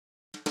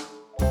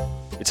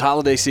It's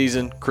holiday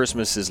season.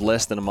 Christmas is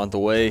less than a month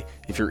away.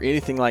 If you're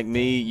anything like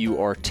me,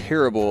 you are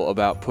terrible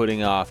about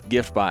putting off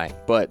gift buying.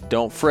 But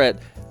don't fret,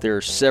 there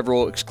are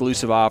several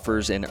exclusive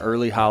offers and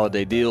early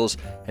holiday deals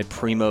at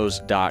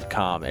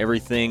primos.com.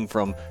 Everything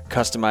from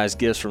customized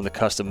gifts from the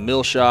custom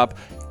mill shop,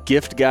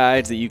 gift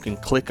guides that you can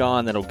click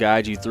on that'll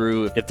guide you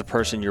through if the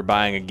person you're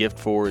buying a gift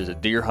for is a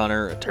deer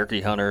hunter, a turkey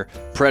hunter,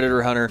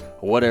 predator hunter,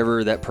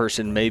 whatever that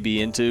person may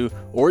be into.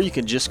 Or you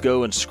can just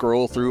go and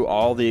scroll through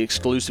all the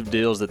exclusive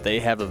deals that they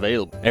have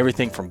available.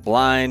 Everything from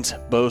blinds,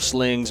 bow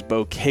slings,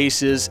 bow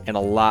cases, and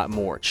a lot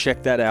more.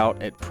 Check that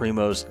out at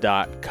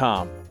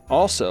primos.com.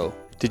 Also,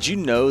 did you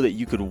know that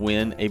you could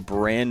win a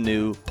brand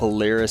new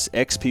Polaris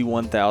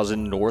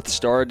XP1000 North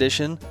Star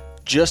Edition?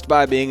 Just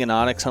by being an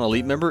Onyx Hunt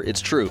Elite member?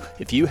 It's true.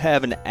 If you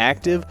have an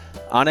active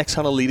Onyx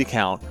Hunt Elite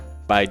account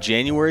by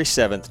January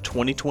 7th,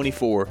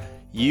 2024,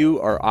 you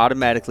are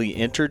automatically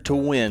entered to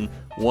win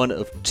one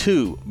of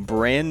two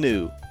brand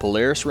new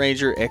Polaris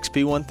Ranger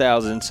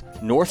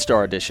XP1000s North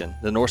Star Edition.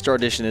 The North Star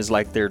Edition is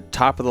like their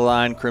top of the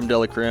line creme de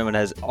la creme and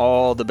has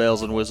all the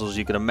bells and whistles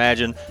you can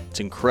imagine.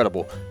 It's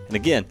incredible. And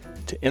again,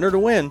 to enter to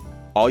win,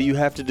 all you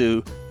have to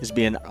do is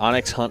be an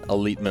Onyx Hunt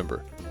Elite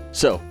member.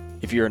 So,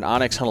 if you're an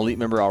Onyx Hunt Elite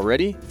member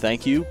already,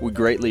 thank you. We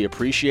greatly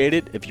appreciate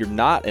it. If you're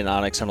not an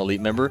Onyx Hunt Elite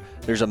member,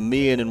 there's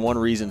 1,000,001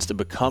 reasons to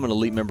become an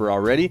Elite member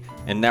already,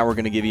 and now we're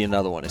going to give you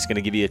another one. It's going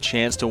to give you a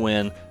chance to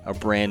win a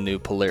brand new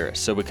Polaris.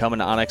 So become an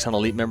Onyx Hunt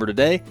Elite member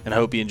today, and I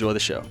hope you enjoy the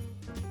show.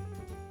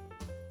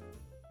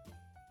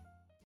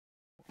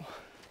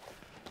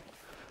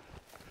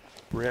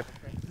 Rip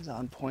is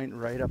on point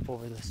right up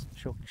over this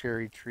choke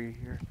cherry tree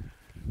here,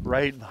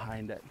 right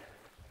behind it.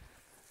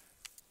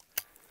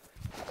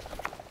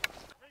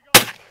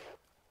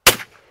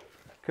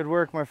 Good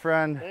work, my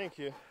friend. Thank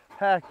you.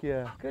 Heck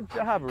yeah. Good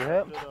job,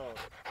 Rip.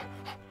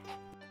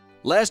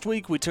 Last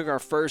week, we took our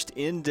first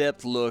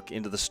in-depth look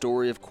into the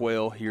story of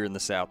quail here in the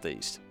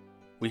Southeast.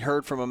 We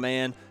heard from a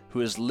man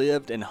who has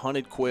lived and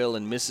hunted quail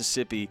in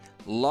Mississippi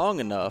long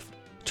enough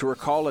to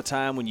recall a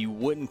time when you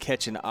wouldn't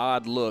catch an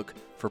odd look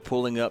for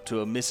pulling up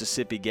to a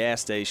Mississippi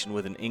gas station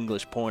with an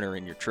English pointer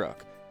in your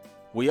truck.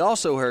 We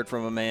also heard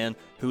from a man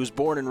who was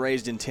born and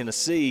raised in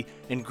Tennessee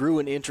and grew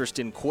an interest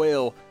in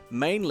quail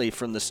mainly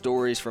from the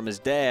stories from his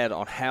dad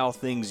on how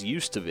things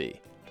used to be.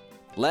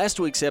 Last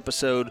week's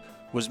episode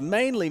was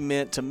mainly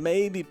meant to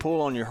maybe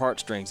pull on your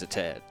heartstrings a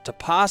tad, to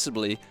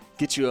possibly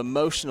get you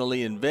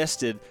emotionally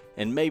invested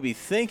and maybe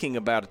thinking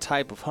about a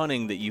type of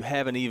hunting that you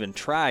haven't even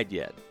tried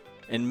yet.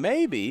 And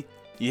maybe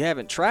you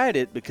haven't tried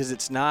it because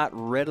it's not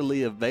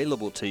readily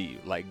available to you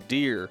like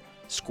deer,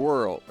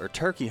 squirrel, or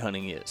turkey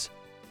hunting is.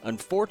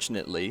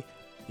 Unfortunately,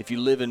 if you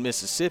live in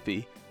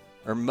Mississippi,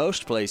 or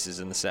most places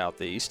in the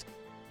Southeast,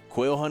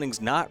 quail hunting's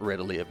not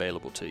readily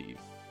available to you.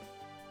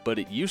 But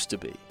it used to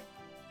be.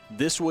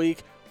 This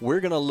week, we're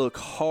going to look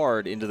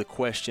hard into the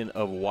question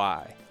of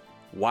why.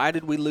 Why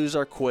did we lose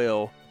our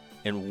quail,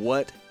 and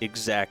what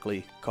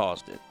exactly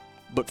caused it?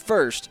 But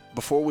first,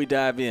 before we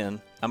dive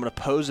in, I'm going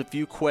to pose a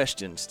few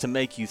questions to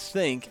make you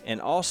think and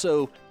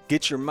also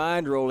get your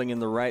mind rolling in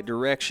the right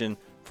direction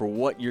for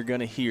what you're going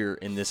to hear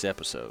in this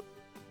episode.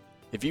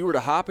 If you were to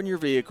hop in your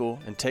vehicle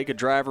and take a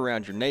drive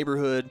around your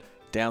neighborhood,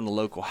 down the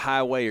local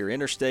highway or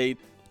interstate,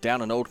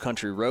 down an old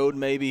country road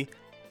maybe,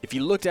 if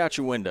you looked out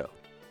your window,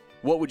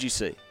 what would you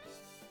see?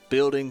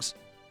 Buildings,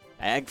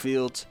 ag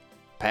fields,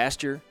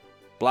 pasture,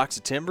 blocks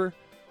of timber,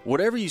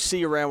 whatever you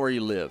see around where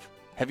you live.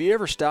 Have you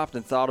ever stopped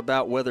and thought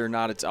about whether or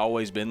not it's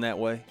always been that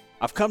way?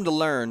 I've come to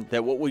learn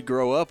that what we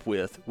grow up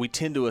with, we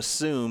tend to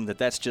assume that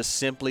that's just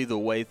simply the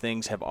way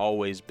things have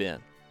always been.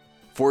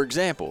 For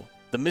example,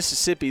 the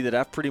Mississippi that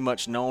I've pretty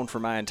much known for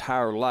my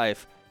entire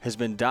life has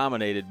been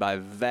dominated by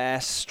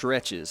vast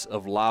stretches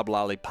of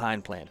loblolly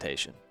pine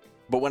plantation.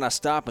 But when I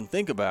stop and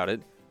think about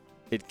it,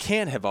 it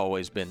can't have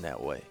always been that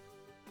way.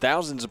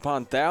 Thousands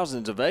upon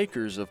thousands of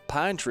acres of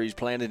pine trees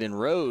planted in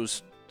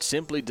rows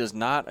simply does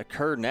not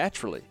occur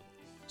naturally.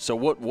 So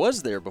what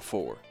was there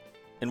before?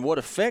 And what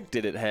effect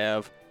did it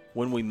have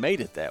when we made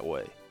it that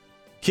way?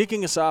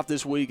 Kicking us off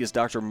this week is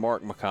Dr.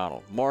 Mark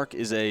McConnell. Mark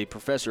is a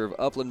professor of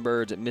upland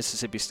birds at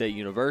Mississippi State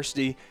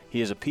University.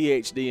 He has a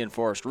PhD in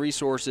forest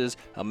resources,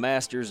 a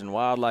master's in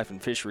wildlife and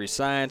fisheries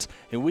science,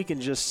 and we can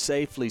just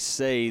safely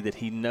say that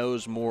he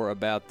knows more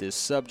about this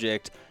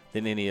subject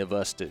than any of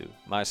us do,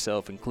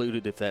 myself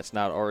included, if that's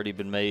not already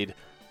been made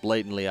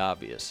blatantly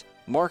obvious.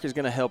 Mark is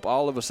going to help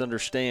all of us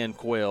understand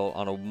quail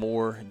on a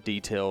more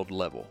detailed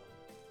level.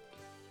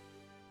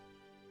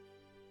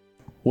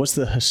 What's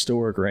the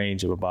historic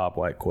range of a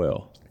bobwhite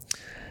quail?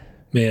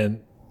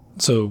 Man,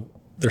 so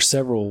there's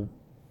several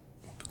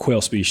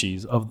quail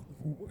species, of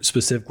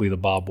specifically the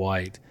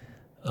bobwhite.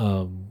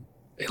 A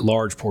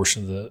large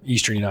portion of the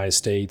eastern United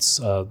States,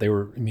 they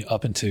were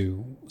up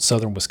into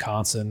southern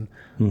Wisconsin,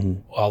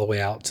 all the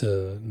way out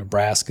to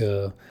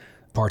Nebraska,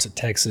 parts of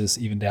Texas,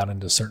 even down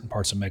into certain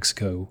parts of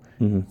Mexico,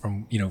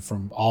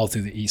 from all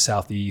through the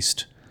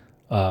southeast,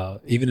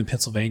 even in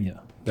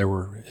Pennsylvania, they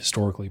were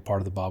historically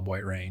part of the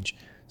bobwhite range.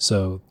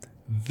 So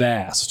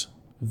vast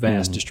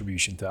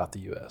distribution throughout the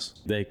U.S.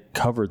 They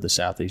covered the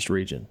southeast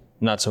region.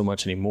 not so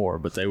much anymore,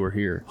 but they were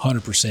here.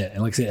 100%.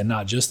 And like I said, and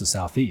not just the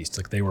Southeast,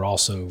 like they were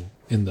also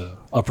in the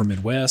upper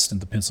Midwest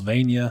and the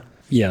Pennsylvania.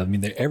 Yeah. I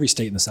mean, every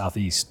state in the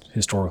Southeast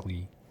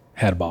historically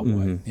had a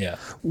bobwhite. Yeah.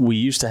 We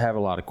used to have a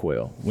lot of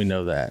quail. We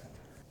know that.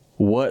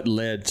 What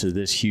led to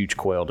this huge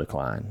quail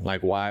decline?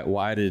 Like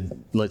why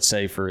did, let's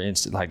say for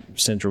instance, like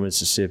central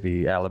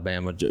Mississippi,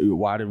 Alabama,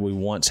 why did we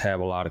once have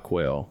a lot of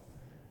quail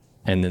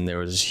and then there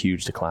was this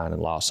huge decline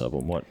and loss of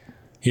them? What?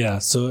 Yeah.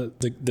 So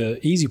the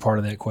easy part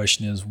of that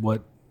question is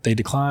what they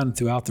declined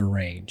throughout the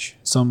range.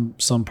 Some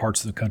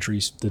parts of the country,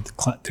 the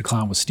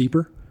decline was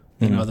steeper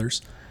than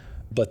others,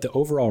 but the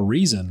overall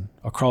reason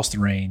across the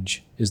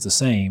range is the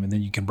same. And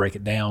then you can break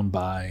it down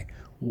by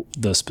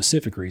the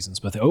specific reasons.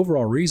 But the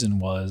overall reason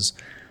was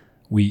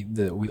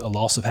a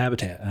loss of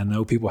habitat. I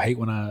know people hate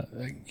when I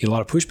get a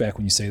lot of pushback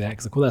when you say that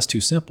because, like, well, that's too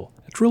simple.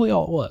 That's really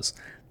all it was.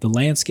 The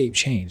landscape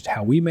changed.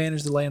 How we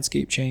managed the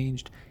landscape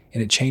changed,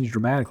 and it changed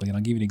dramatically. And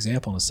I'll give you an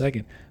example in a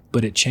second.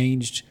 But it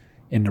changed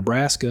in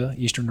Nebraska,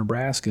 eastern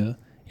Nebraska,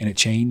 and it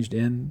changed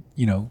in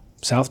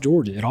South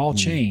Georgia. It all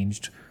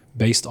changed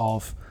based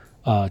off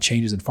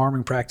changes in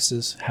farming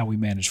practices, how we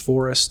manage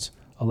forests,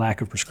 a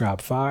lack of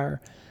prescribed fire,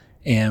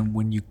 and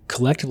when you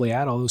collectively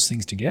add all those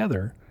things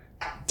together,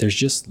 there's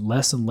just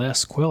less and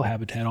less quail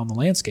habitat on the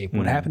landscape.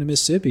 What happened in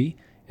Mississippi,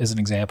 as an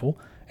example,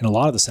 and a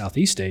lot of the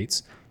Southeast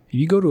states, if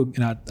you go to,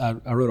 and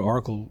I wrote an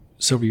article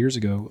several years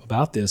ago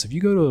about this, if you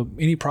go to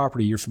any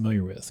property you're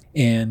familiar with,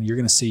 and you're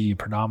going to see a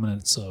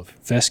predominance of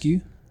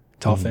fescue,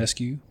 tall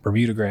fescue,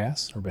 Bermuda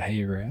grass or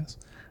Bahia grass,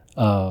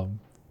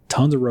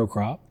 tons of row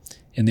crop,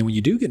 and then when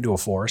you do get into a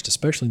forest,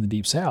 especially in the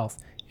deep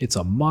South, it's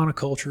a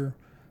monoculture,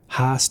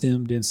 high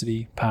stem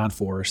density pine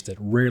forest that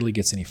rarely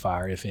gets any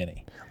fire, if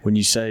any. When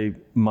you say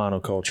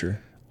monoculture,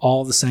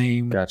 all the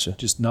same. Gotcha.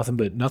 Just nothing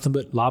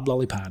but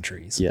loblolly pine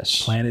trees.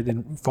 Yes. Planted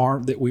in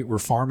farm that we're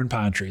farming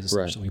pine trees.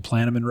 Right. So we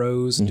plant them in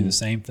rows and do the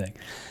same thing.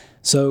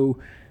 So,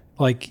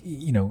 like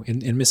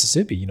in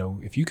Mississippi,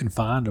 if you can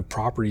find a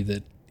property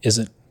that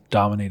isn't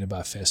dominated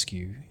by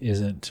fescue,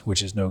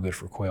 which is no good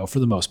for quail for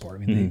the most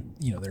part. I mean,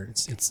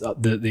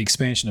 the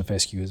expansion of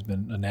fescue has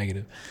been a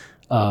negative.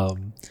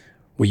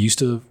 We used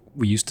to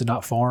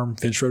not farm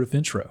fence row to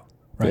fence row.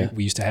 Right. Yeah.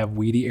 We used to have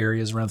weedy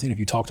areas around the thing. If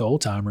you talk to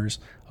old timers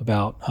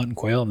about hunting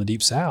quail in the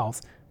deep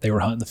South, they were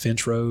hunting the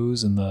fence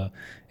rows and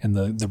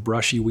the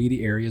brushy,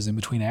 weedy areas in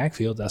between ag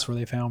fields. That's where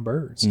they found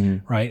birds.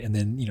 Right. And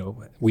then,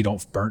 we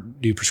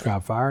don't do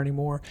prescribed fire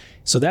anymore.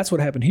 So that's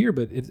what happened here.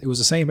 But it was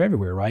the same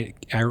everywhere. Right.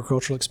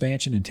 Agricultural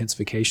expansion,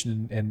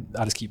 intensification. And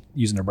I just keep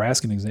using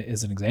Nebraska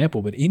as an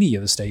example. But any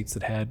of the states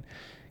that had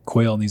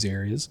quail in these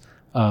areas,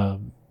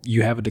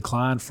 you have a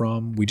decline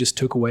from, we just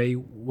took away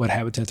what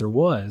habitat there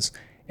was.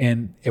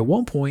 And at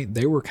one point,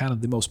 they were kind of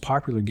the most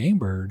popular game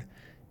bird,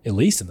 at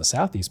least in the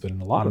Southeast, but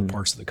in a lot of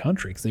parts of the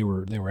country, because they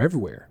were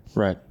everywhere.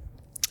 Right.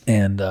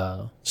 And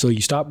so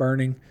you stop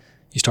burning,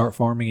 you start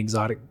farming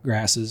exotic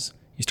grasses,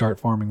 you start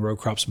farming row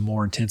crops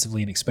more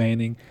intensively and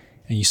expanding,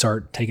 and you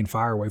start taking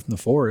fire away from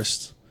the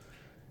forest.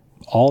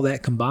 All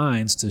that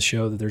combines to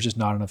show that there's just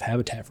not enough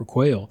habitat for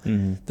quail.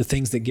 The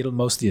things that get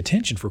most of the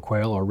attention for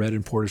quail are red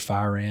imported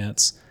fire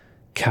ants,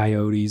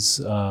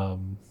 coyotes,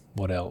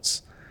 what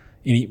else?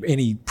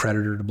 Any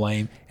predator to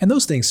blame. And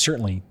those things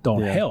certainly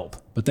don't help,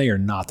 but they are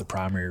not the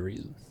primary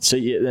reason. So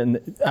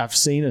and I've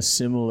seen a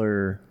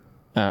similar,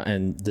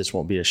 and this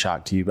won't be a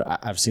shock to you, but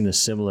I've seen a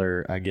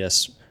similar, I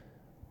guess,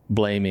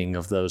 blaming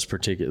of those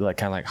particular,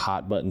 kind of like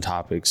hot button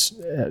topics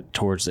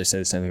towards, they say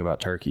the same thing about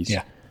turkeys.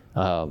 Yeah.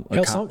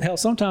 Hell,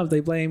 sometimes they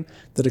blame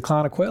the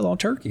decline of quail on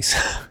turkeys.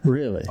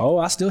 Really? Oh,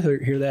 I still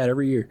hear that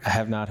every year. I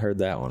have not heard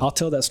that one. I'll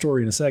tell that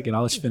story in a second.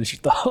 I'll let you finish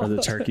your thought. Are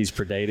the turkeys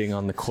predating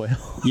on the quail?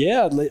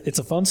 Yeah, it's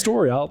a fun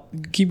story. I'll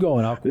keep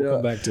going. We'll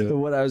come back to it.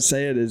 What I was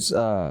saying is,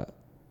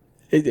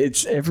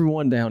 it's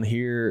everyone down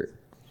here.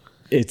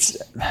 It's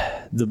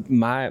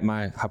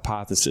my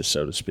hypothesis,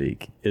 so to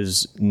speak,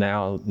 is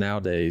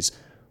nowadays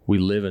we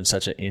live in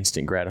such an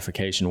instant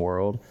gratification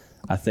world.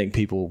 I think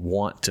people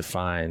want to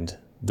find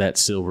that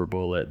silver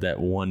bullet, that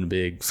one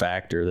big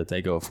factor that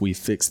they go, if we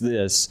fix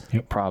this,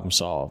 problem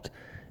solved.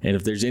 And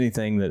if there's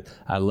anything that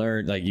I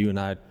learned, like you and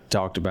I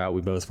talked about,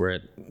 we both were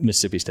at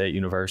Mississippi State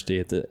University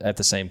at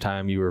the same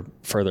time. You were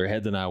further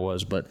ahead than I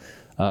was, but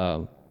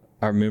I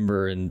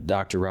remember in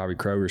Dr. Robbie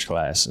Kroger's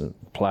class,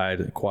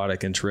 applied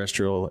aquatic and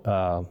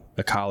terrestrial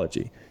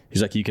ecology.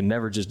 He's like, you can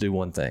never just do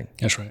one thing.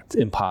 That's right. It's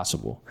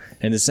impossible.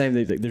 And the same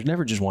thing, there's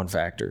never just one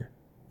factor.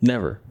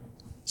 Never.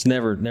 It's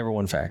never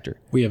one factor.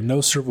 We have no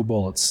silver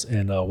bullets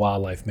in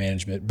wildlife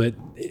management, but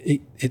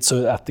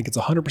so I think it's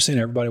 100%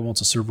 everybody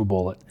wants a silver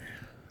bullet.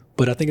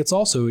 But I think it's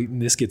also,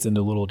 and this gets into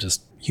a little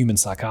just human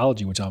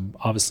psychology, which I'm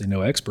obviously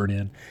no expert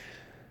in.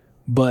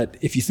 But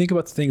if you think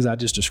about the things I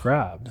just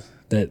described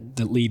that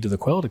lead to the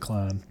quail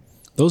decline,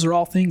 those are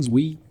all things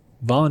we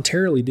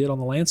voluntarily did on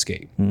the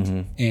landscape.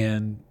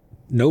 And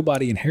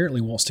nobody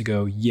inherently wants to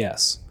go,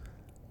 yes,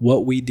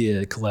 what we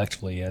did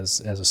collectively as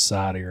a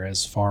society or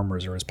as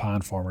farmers or as pine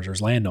farmers or as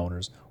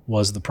landowners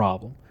was the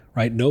problem,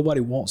 right?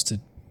 Nobody wants to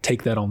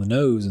take that on the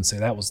nose and say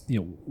that was,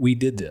 we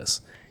did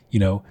this.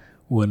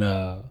 When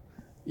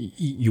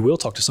you will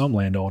talk to some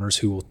landowners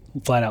who will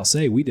flat out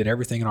say, we did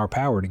everything in our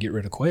power to get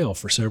rid of quail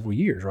for several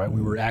years, right?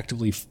 We were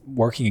actively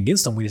working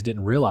against them. We just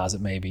didn't realize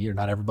it maybe, or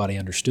not everybody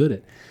understood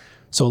it.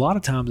 So a lot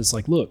of times it's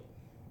like, look,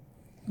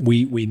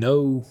 we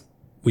know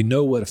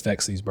what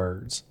affects these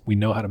birds. We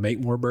know how to make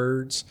more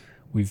birds.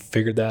 We've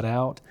figured that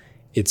out.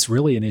 It's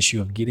really an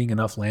issue of getting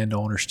enough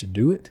landowners to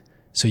do it,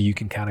 so you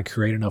can kind of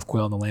create enough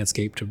quail in the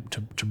landscape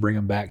to bring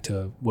them back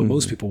to what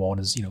most people want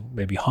is,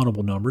 maybe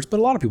huntable numbers, but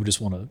a lot of people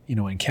just want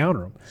to, encounter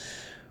them.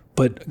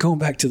 But going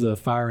back to the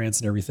fire ants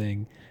and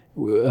everything,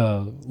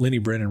 Lenny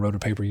Brennan wrote a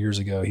paper years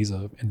ago. He's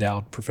an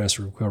endowed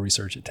professor of quail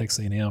research at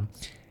Texas A&M.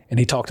 And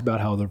he talked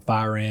about how the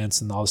fire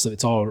ants and all this stuff,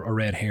 it's all a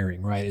red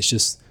herring, right? It's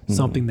just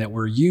something that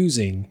we're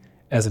using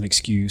as an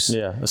excuse.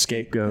 Yeah, a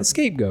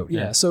scapegoat.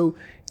 Yeah. So,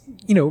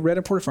 red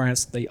imported fire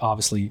ants, they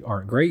obviously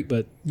aren't great,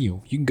 but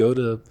you can go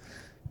to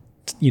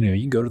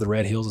the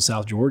Red Hills of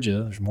South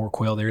Georgia. There's more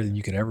quail there than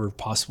you could ever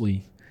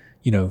possibly,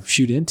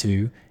 shoot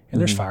into. And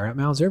there's fire ant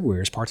mounds everywhere.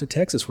 There's parts of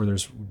Texas where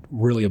there's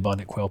really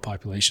abundant quail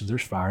populations.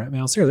 There's fire ant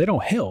mounds there. They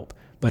don't help,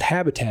 but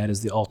habitat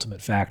is the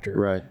ultimate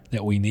factor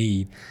that we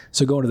need.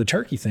 So going to the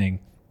turkey thing,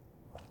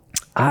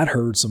 I'd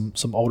heard some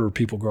older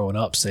people growing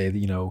up say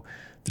that,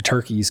 the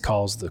turkeys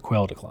caused the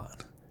quail decline.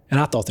 And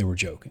I thought they were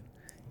joking.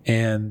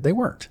 And they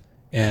weren't.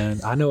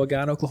 And I know a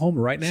guy in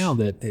Oklahoma right now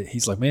that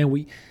he's like,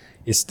 man,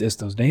 it's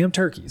those damn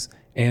turkeys.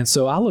 And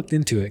so I looked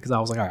into it because I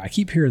was like, all right, I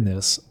keep hearing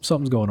this.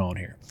 Something's going on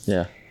here.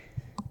 Yeah.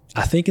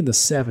 I think in the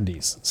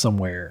 70s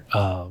somewhere,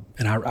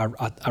 and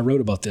I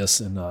wrote about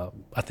this in,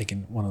 I think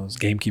in one of those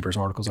Gamekeepers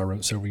articles I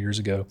wrote several years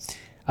ago.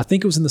 I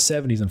think it was in the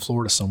 70s in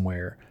Florida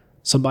somewhere.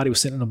 Somebody was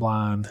sitting in a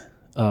blind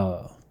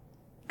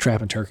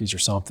trapping turkeys or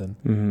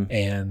something,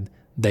 and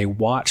they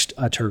watched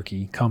a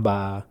turkey come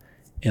by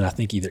and I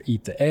think either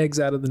eat the eggs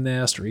out of the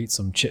nest or eat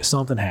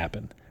something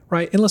happened,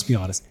 right? And let's be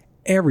honest,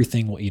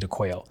 everything will eat a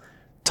quail.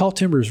 Tall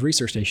Timbers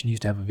Research Station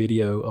used to have a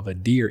video of a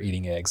deer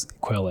eating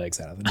quail eggs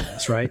out of the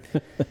nest, right?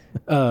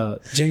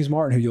 James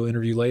Martin, who you'll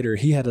interview later,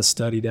 he had a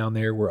study down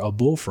there where a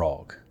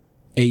bullfrog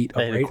ate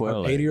a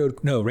radioed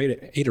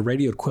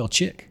quail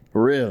chick.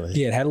 Really?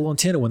 Yeah, it had a little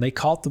antenna. When they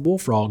caught the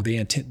bullfrog,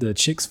 the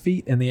chick's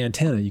feet and the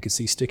antenna you could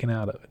see sticking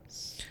out of it.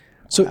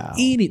 So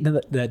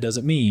that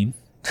doesn't mean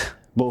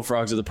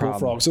bullfrogs are the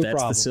problem.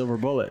 That's the silver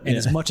bullet. And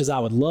as much as I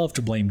would love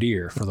to blame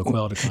deer for the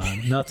quail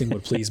decline, nothing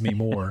would please me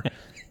more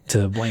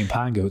to blame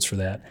pine goats for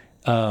that.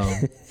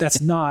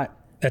 That's not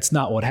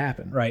what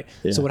happened, right?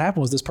 Yeah. So what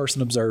happened was this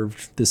person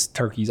observed this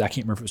turkeys. I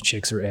can't remember if it was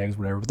chicks or eggs,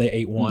 whatever, but they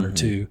ate one or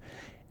two,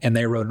 and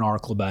they wrote an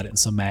article about it in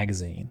some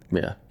magazine.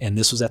 Yeah. And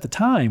this was at the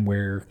time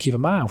where, keep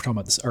in mind, we're talking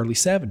about this early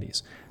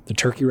 70s. The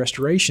turkey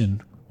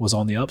restoration was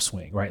on the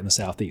upswing, right, in the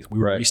Southeast. We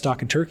were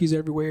restocking turkeys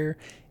everywhere.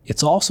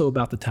 It's also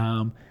about the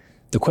time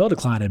the quail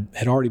decline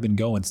had already been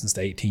going since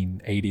the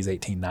 1880s,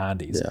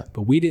 1890s. Yeah.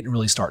 But we didn't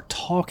really start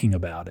talking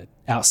about it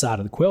outside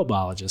of the quail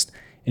biologist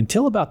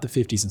until about the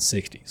 50s and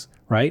 60s,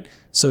 right?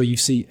 So you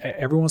see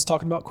everyone's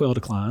talking about quail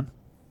decline.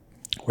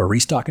 We're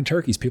restocking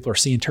turkeys. People are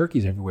seeing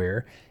turkeys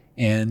everywhere.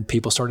 And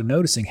people started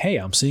noticing, hey,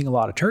 I'm seeing a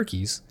lot of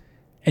turkeys.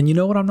 And you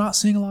know what I'm not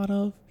seeing a lot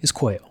of is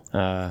quail.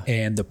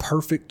 And the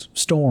perfect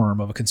storm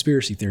of a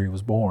conspiracy theory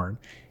was born.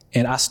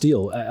 And I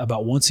still,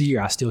 about once a year,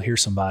 I still hear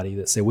somebody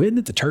that say, well, isn't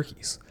it the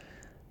turkeys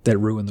that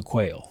ruined the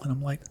quail? And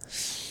I'm like,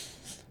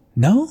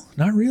 no,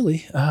 not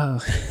really.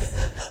 Well,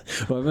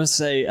 I must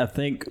say, I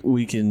think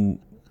we can.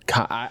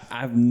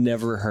 I've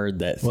never heard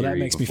that theory. Well, that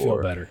makes before. me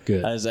feel better.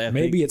 Good.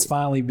 Maybe it's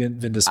finally been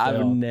dispelled.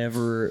 I've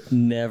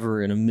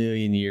never in a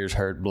million years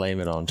heard blame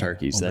it on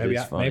turkeys. Well,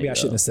 maybe I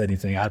shouldn't have said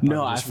anything. I'd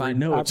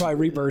probably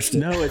reversed it.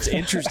 No, it's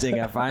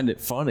interesting. I find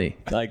it funny.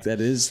 Like it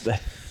is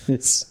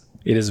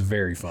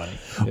very funny.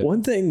 Yeah.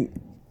 One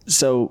thing.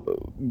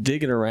 So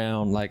digging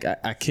around, like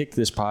I kicked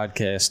this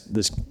podcast,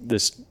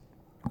 this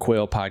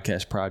quail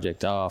podcast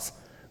project off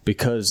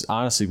because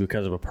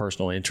of a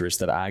personal interest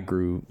that I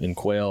grew in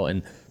quail.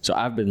 And so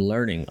I've been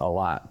learning a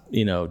lot,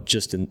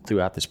 just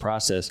throughout this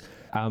process.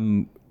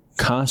 I'm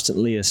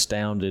constantly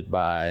astounded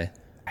by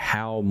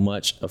how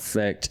much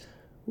effect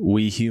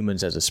we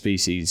humans as a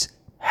species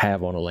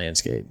have on a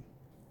landscape.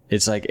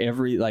 It's like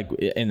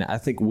and I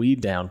think we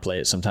downplay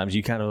it sometimes.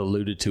 You kind of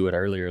alluded to it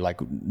earlier. Like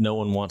no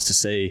one wants to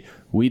say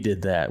we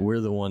did that.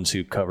 We're the ones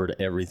who covered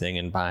everything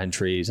in pine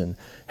trees and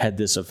had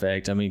this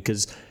effect. I mean,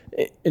 because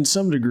in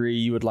some degree,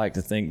 you would like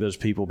to think those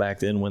people back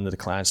then, when the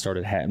decline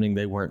started happening,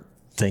 they weren't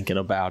thinking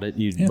about it.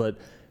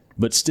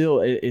 But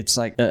still, it's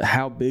like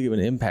how big of an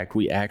impact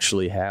we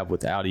actually have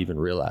without even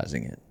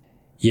realizing it.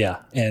 Yeah,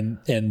 and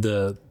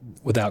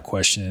without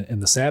question.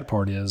 And the sad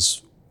part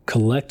is,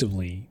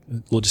 collectively,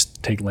 we'll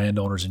just take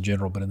landowners in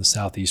general, but in the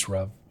Southeast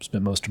where I've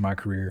spent most of my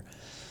career,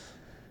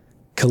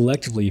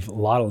 collectively, a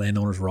lot of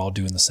landowners were all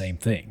doing the same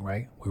thing,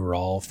 right? We were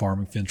all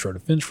farming fence row to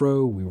fence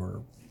row. We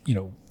were,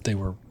 they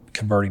were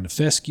converting to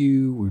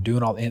fescue. We were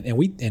doing all, and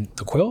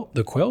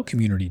the quail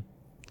community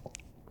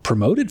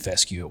promoted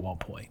fescue at one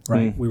point,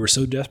 right? We were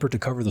so desperate to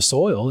cover the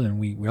soil, and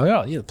we were like,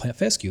 oh yeah, plant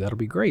fescue, that'll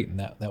be great. And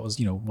that was,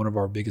 one of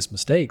our biggest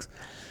mistakes.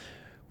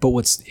 But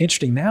what's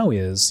interesting now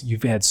is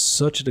you've had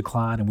such a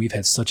decline and we've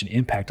had such an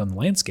impact on the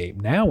landscape.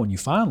 Now when you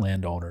find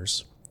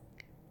landowners,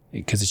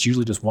 because it's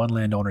usually just one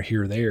landowner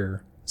here or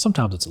there,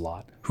 sometimes it's a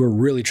lot, who are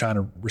really trying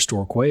to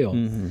restore quail.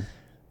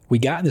 We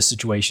got in this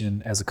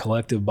situation as a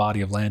collective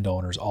body of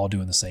landowners all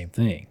doing the same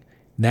thing.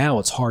 Now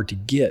it's hard to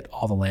get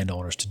all the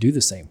landowners to do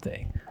the same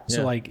thing.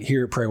 So like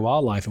here at Prairie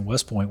Wildlife in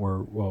West Point, where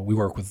we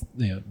work with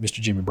Mr.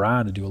 Jimmy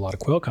Bryan to do a lot of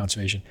quail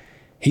conservation,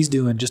 he's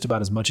doing just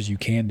about as much as you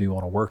can do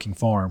on a working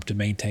farm to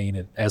maintain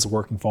it as a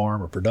working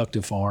farm or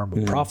productive farm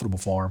or profitable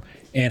farm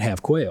and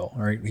have quail.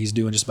 All right, he's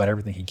doing just about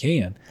everything he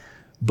can.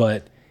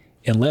 But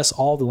unless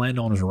all the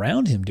landowners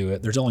around him do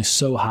it, there's only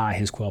so high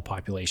his quail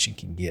population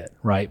can get,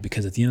 right?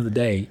 Because at the end of the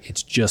day,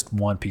 it's just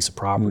one piece of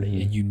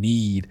property and you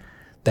need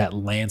that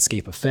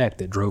landscape effect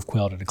that drove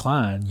quail to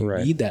decline. You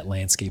need that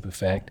landscape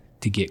effect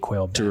to get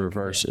quail back. To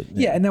reverse it.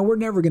 Yeah, and now we're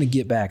never going to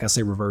get back. I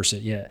say reverse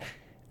it. Yeah.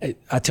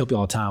 I tell people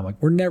all the time, like,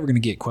 we're never going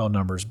to get quail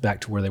numbers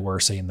back to where they were,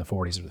 say, in the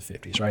 40s or the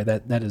 50s, right?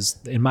 That is,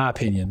 in my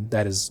opinion,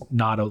 that is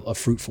not a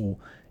fruitful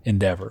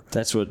endeavor.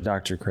 That's what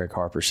Dr. Craig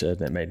Harper said.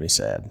 That made me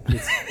sad.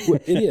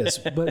 It is.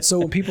 But so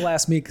when people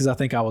ask me, because I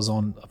think I was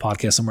on a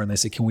podcast somewhere and they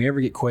said, can we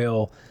ever get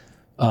quail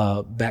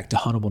back to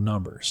huntable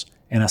numbers?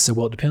 And I said,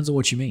 well, it depends on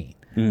what you mean.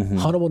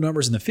 Huntable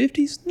numbers in the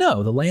 50s?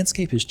 No, the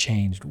landscape has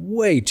changed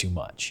way too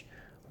much.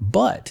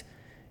 But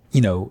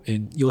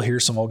and you'll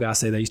hear some old guys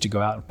say they used to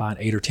go out and find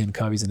 8 or 10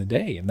 coveys in a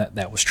day. And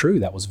that was true.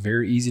 That was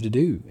very easy to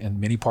do in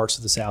many parts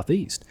of the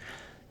Southeast.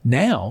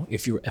 Now,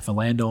 if a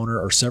landowner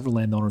or several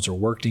landowners are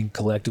working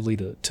collectively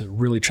to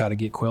really try to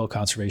get quail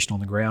conservation on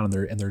the ground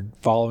and they're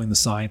following the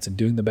science and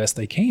doing the best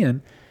they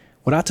can,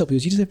 what I tell people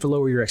is you just have to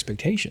lower your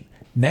expectation.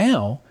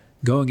 Now,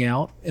 going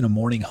out in a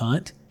morning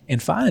hunt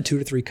and finding 2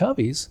 to 3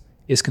 coveys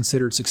is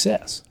considered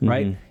success,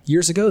 right?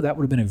 Years ago, that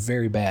would have been a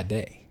very bad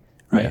day,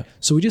 right? Yeah.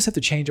 So we just have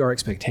to change our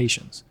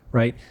expectations,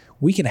 right?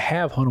 We can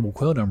have huntable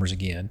quail numbers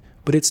again,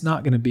 but it's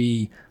not going to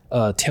be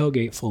a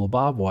tailgate full of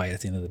bobwhite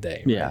at the end of the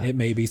day. Right? Yeah. It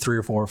may be 3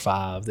 or 4 or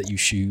 5 that you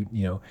shoot,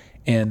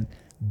 and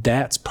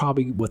that's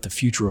probably what the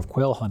future of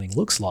quail hunting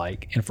looks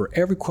like. And for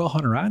every quail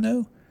hunter I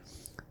know,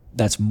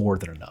 that's more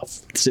than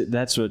enough.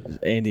 That's what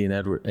Andy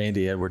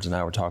Edwards and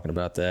I were talking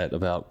about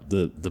about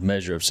the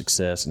measure of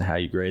success and how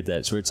you grade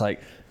that. So it's like,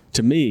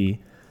 to me,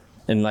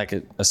 and like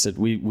I said,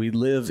 we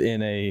live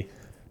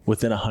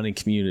within a hunting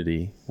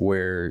community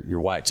where your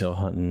whitetail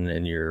hunting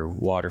and your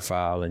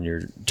waterfowl and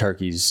your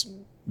turkeys,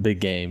 big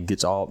game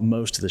gets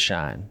most of the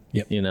shine.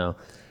 Yep.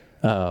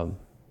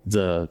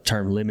 The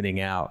term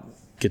limiting out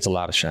gets a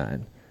lot of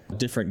shine.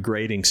 Different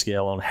grading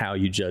scale on how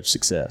you judge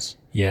success.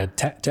 Yeah,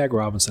 Tag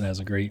Robinson has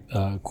a great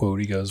quote.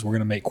 He goes, "We're going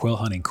to make quail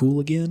hunting cool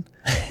again."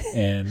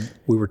 And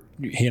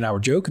he and I were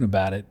joking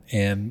about it,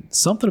 and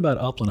something about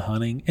upland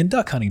hunting and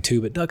duck hunting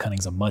too. But duck hunting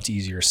is a much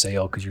easier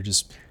sale because you're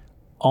just,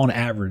 on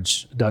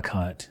average, duck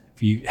hunt.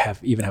 If you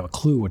even have a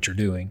clue what you're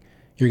doing,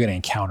 you're going to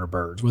encounter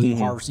birds. Whether you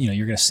harvest,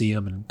 you're going to see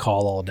them and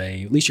call all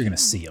day. At least you're going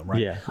to see them,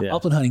 right? Yeah.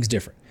 Upland hunting's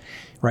different,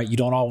 right? You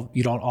don't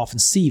often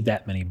see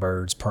that many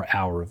birds per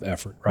hour of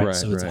effort, right?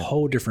 So it's a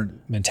whole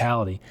different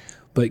mentality.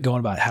 But going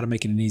about how to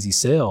make it an easy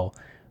sell.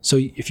 So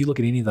if you look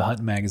at any of the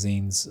hunting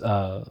magazines,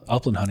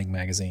 upland hunting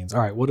magazines,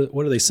 all right, what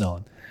are they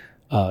selling?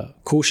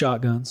 Cool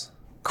shotguns,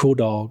 cool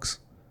dogs,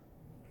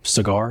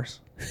 cigars,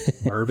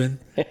 bourbon,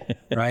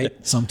 right?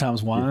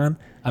 Sometimes wine.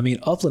 I mean,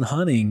 upland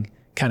hunting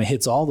kind of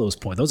hits all those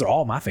points. Those are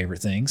all my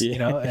favorite things,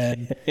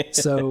 and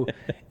so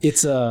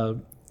it's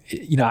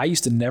I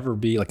used to never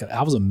be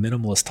I was a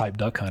minimalist type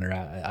duck hunter.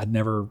 I'd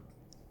never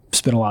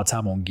spent a lot of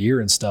time on gear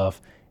and stuff.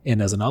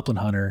 And as an upland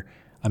hunter,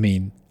 I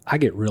mean, I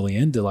get really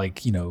into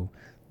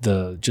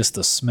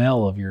the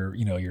smell of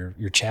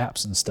your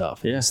chaps and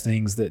stuff. Yeah. These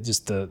things that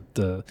just I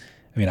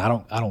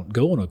don't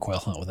go on a quail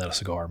hunt without a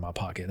cigar in my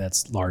pocket.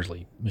 That's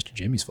largely Mr.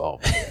 Jimmy's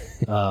fault.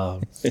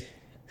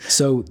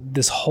 So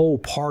this whole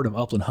part of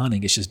upland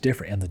hunting is just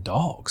different. And the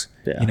dogs,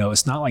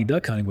 it's not like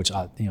duck hunting, which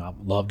I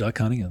love duck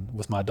hunting and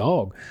with my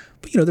dog,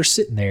 but they're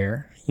sitting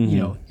there,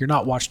 you're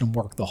not watching them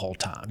work the whole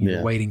time.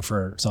 You're waiting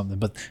for something,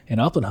 but in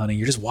upland hunting,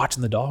 you're just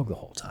watching the dog the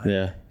whole time.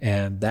 Yeah.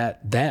 And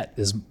that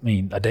is,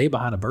 a day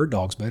behind a bird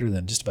dog's better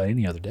than just about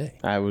any other day.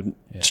 I would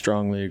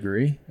strongly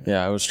agree.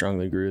 Yeah, I would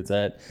strongly agree with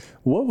that.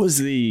 What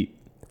was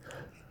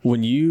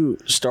when you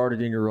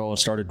started in your role and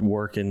started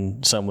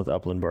working some with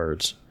upland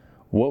birds,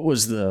 what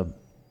was the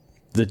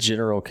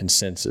general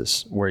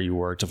consensus where you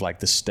worked of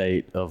the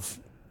state of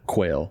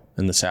quail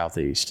in the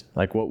Southeast?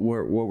 What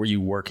were you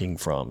working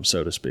from,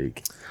 so to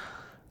speak?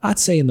 I'd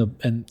say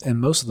in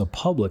most of the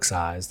public's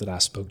eyes that I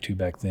spoke to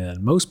back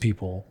then, most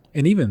people,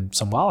 and even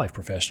some wildlife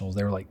professionals,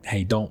 they were like,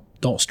 "Hey, don't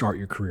start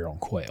your career on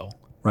quail,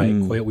 right?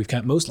 Quail, we were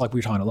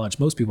talking at lunch,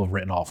 most people have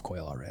written off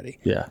quail already,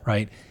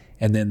 right?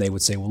 And then they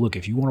would say, well, look,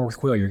 if you want to work with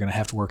quail, you're going to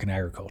have to work in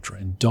agriculture,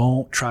 and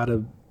don't try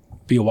to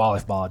be a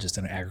wildlife biologist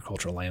in an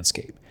agricultural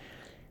landscape."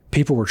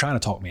 People were trying to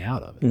talk me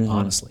out of it,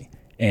 honestly.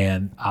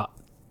 And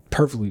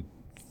perfectly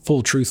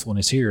full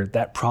truthfulness here,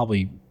 that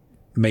probably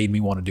made me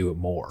want to do it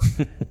more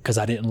because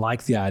I didn't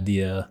like the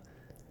idea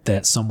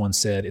that someone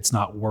said it's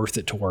not worth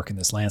it to work in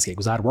this landscape,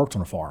 because I'd worked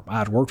on a farm.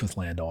 I'd worked with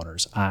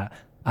landowners. I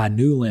I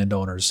knew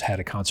landowners had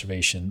a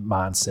conservation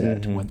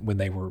mindset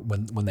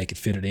when they could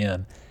fit it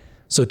in.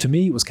 So to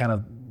me,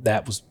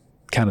 that was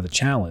kind of the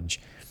challenge.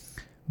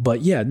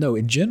 But yeah, no,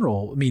 in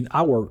general, I mean,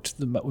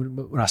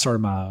 when I started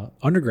my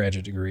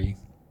undergraduate degree,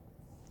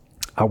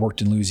 I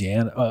worked in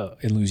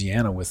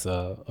Louisiana with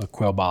a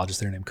quail biologist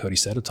there named Cody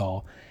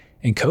Sedetall.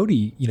 And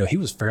Cody, he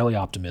was fairly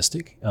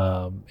optimistic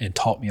and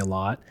taught me a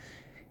lot.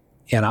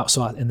 And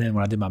then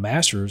when I did my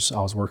master's,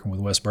 I was working with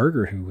Wes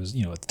Berger, who was,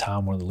 at the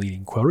time one of the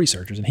leading quail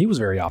researchers, and he was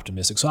very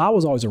optimistic. So I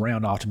was always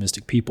around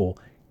optimistic people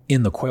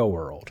in the quail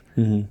world.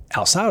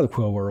 Outside of the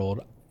quail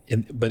world,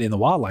 but in the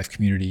wildlife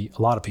community,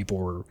 a lot of people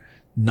were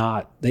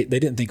not. They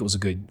didn't think it was a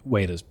good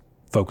way to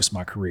focus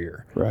my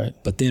career. Right.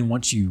 But then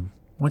once you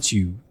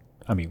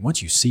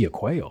see a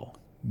quail,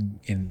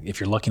 and if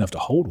you're lucky enough to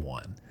hold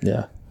one,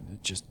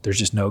 there's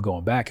just no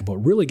going back. And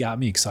what really got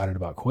me excited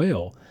about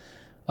quail.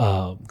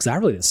 Because I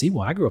really didn't see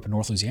one. I grew up in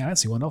North Louisiana. I didn't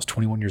see one. I was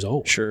 21 years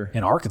old. Sure.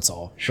 In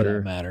Arkansas, for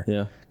that matter.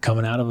 Yeah.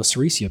 Coming out of a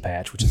Ceresia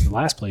patch, which is the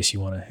last place you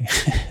want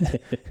to.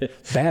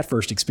 Bad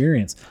first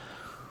experience.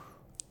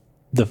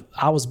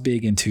 I was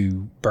big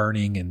into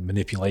burning and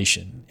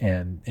manipulation,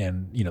 and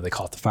they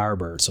call it the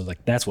firebird. So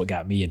that's what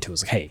got me into it.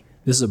 Was like, hey,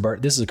 this is a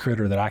bird. This is a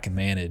critter that I can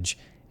manage,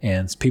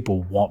 and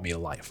people want me to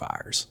light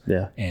fires.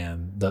 Yeah.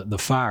 And the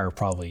fire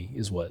probably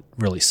is what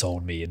really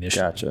sold me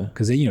initially. Gotcha.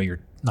 Because you're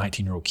a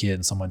 19-year-old kid,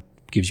 and someone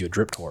gives you a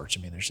drip torch.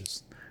 I mean,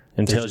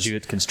 tells you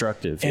it's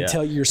constructive and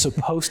tell you you're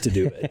supposed to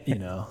do it.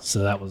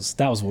 So that was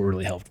what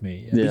really helped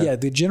me. Yeah. But yeah,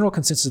 the general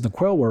consensus in the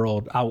quail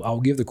world, I'll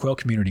give the quail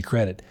community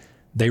credit.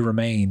 They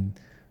remain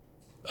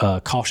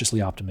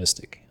cautiously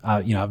optimistic.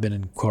 I've been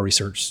in quail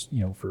research,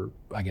 for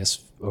I guess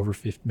over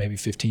maybe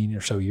 15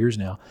 or so years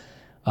now.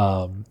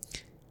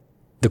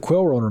 The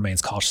quail world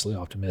remains cautiously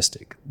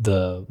optimistic.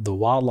 The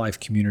wildlife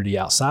community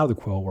outside of the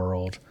quail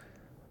world,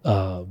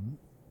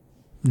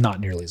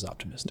 not nearly as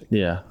optimistic.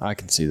 Yeah, I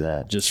can see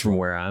that just from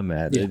where I'm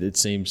at. Yeah. It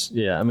seems,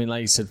 I mean,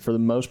 like you said, for the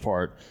most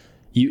part,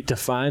 to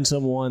find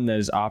someone that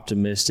is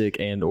optimistic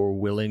and or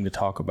willing to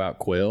talk about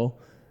quail,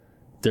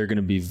 they're going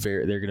to be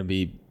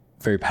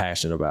very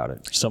passionate about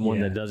it. Someone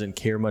that doesn't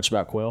care much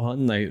about quail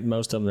hunting,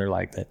 most of them, they're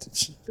like,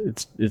 it's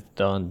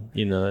done.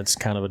 It's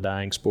kind of a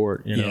dying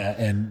sport. Yeah,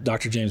 and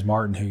Dr. James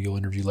Martin, who you'll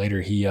interview later,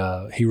 he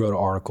wrote an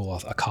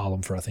article, a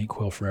column for I think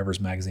Quail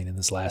Forever's magazine in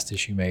this last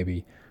issue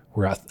maybe,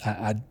 where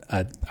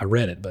I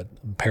read it, but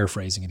I'm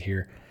paraphrasing it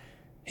here.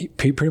 He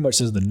pretty much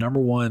says the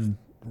number one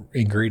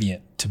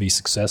ingredient to be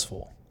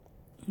successful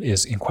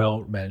in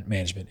quail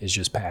management is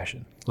just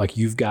passion. Like,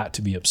 you've got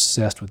to be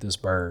obsessed with this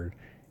bird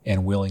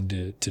and willing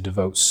to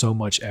devote so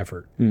much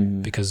effort,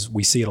 because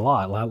we see it a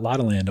lot. A lot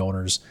of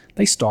landowners,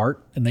 they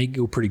start and they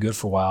go pretty good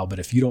for a while, but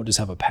if you don't just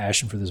have a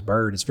passion for this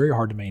bird, it's very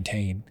hard to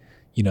maintain,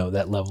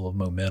 that level of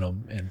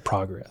momentum and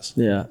progress.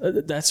 Yeah,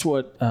 that's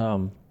what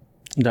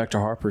Dr.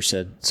 Harper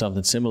said,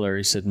 something similar.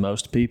 He said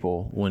most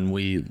people, when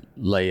we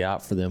lay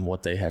out for them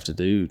what they have to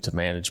do to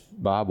manage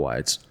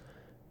bobwhites,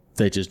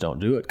 they just don't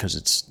do it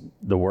because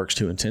the work's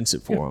too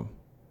intensive for them.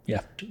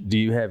 Yeah. Do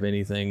you have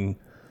anything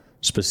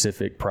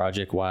specific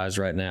project-wise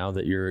right now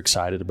that you're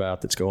excited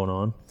about that's going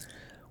on?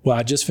 Well,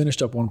 I just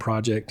finished up one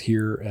project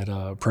here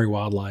at Prairie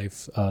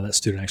Wildlife. That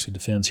student actually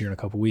defends here in a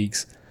couple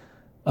weeks.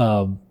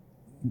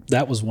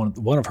 That was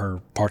one of her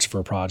parts of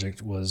her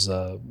project was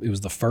it was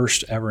the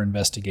first ever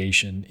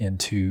investigation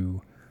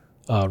into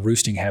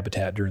roosting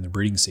habitat during the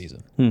breeding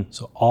season.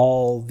 So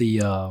all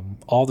the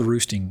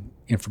roosting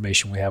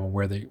information we have on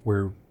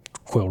where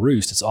quail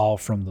roost, it's all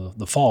from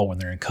the fall when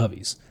they're in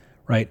coveys,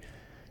 right?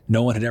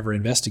 No one had ever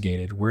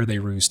investigated where they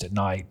roost at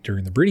night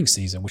during the breeding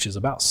season, which is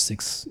about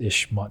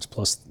 6-ish months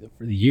plus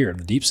for the year in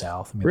the deep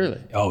south. I mean,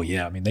 really? Oh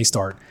yeah. I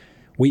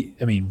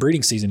mean,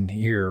 breeding season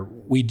here,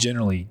 we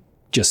generally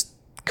just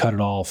cut it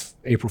off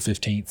April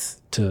 15th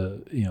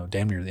to,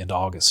 damn near the end of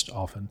August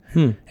often.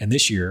 And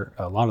this year,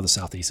 a lot of the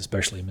Southeast,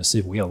 especially in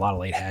Mississippi, we had a lot of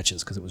late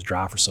hatches because it was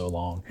dry for so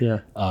long. Yeah.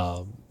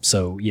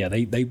 So yeah,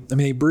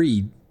 they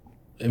breed.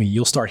 I mean,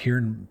 you'll start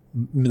hearing,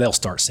 they'll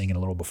start singing a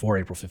little before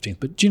April 15th,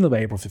 but generally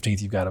by April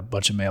 15th, you've got a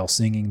bunch of males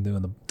singing,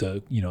 doing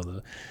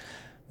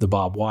the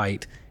bob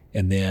white,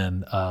 and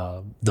then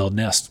they'll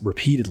nest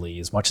repeatedly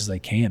as much as they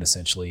can,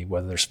 essentially,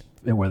 whether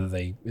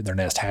their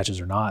nest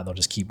hatches or not. They'll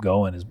just keep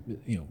going. As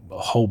a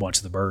whole bunch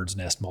of the birds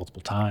nest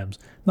multiple times,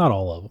 not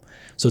all of them.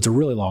 So it's a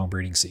really long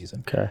breeding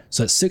season. Okay.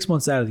 So it's 6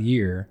 months out of the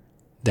year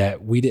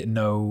that we didn't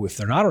know if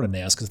they're not on a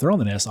nest, because if they're on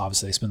the nest,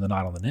 obviously they spend the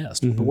night on the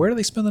nest. But where do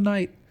they spend the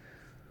night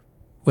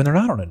when they're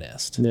not on a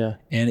nest? Yeah.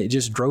 And it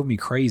just drove me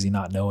crazy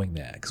not knowing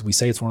that, because we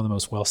say it's one of the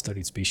most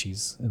well-studied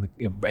species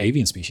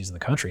avian species in the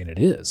country, and it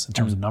is in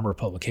terms of number of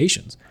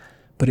publications.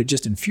 But it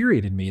just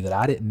infuriated me that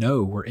I didn't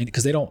know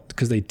because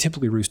they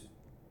typically roost,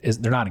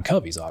 they're not in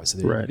coveys,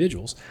 obviously, they're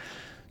individuals.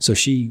 So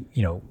she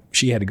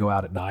had to go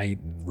out at night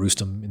and roost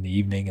them in the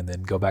evening, and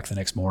then go back the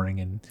next morning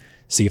and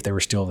see if they were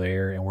still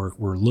there. And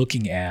we're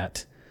looking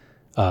at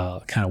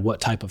kind of what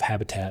type of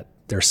habitat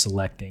they're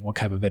selecting, what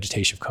type of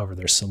vegetation cover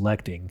they're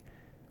selecting,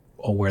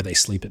 or where they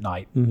sleep at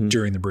night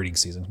during the breeding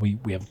season.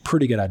 We have a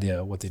pretty good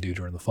idea of what they do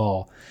during the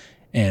fall.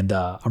 And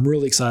I'm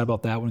really excited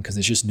about that one because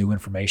it's just new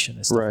information.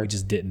 It's stuff Right. we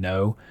just didn't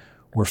know.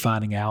 We're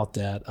finding out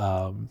that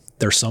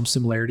there's some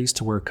similarities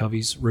to where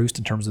coveys roost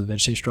in terms of the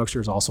vegetative structure.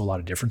 There's also a lot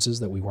of differences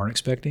that we weren't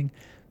expecting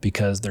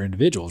because they're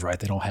individuals, right?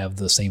 They don't have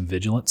the same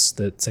vigilance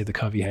that, say, the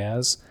covey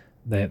has.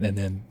 And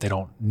then they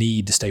don't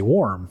need to stay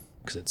warm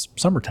because it's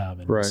summertime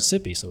in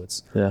Mississippi, so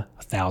it's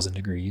 1,000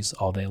 degrees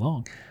all day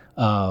long.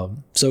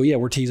 So yeah,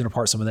 we're teasing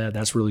apart some of that.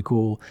 That's really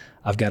cool.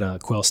 I've got a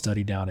quail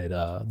study down at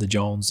the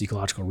Jones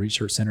Ecological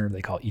Research Center.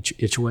 They call it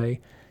Itchaway.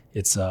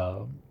 It's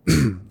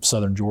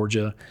southern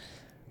Georgia.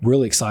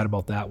 Really excited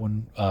about that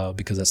one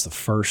because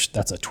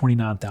that's a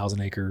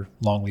 29,000 acre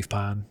longleaf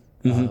pine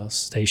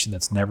station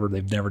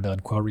they've never done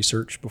quail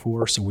research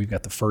before. So we've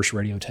got the first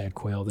radio tag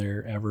quail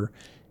there ever.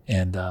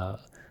 And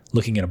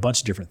looking at a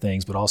bunch of different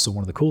things, but also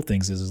one of the cool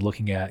things is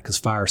looking at, because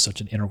fire is such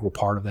an integral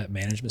part of that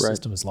management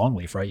system, is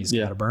longleaf, right? You just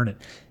got to burn it.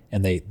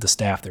 And the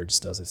staff there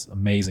just does this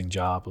amazing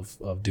job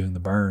of doing the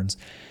burns.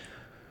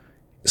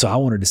 So I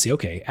wanted to see,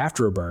 okay,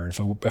 after a burn,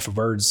 if a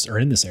birds are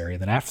in this area,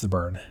 then after the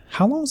burn,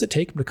 how long does it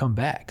take them to come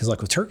back? Because like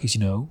with turkeys,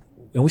 and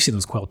we see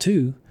those quail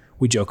too,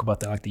 we joke about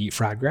that, like they eat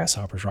fried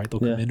grasshoppers, right?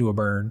 They'll come into a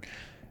burn,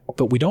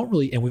 but we don't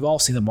really, and we've all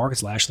seen that.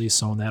 Marcus Lashley has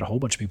shown that, a whole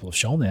bunch of people have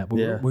shown that, but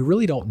we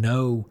really don't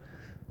know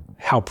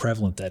how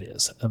prevalent that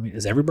is. I mean,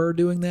 is every bird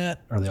doing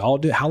that? Are they all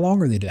doing? How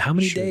long are they doing? How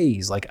many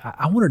days? Like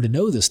I wanted to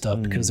know this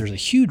stuff because there's a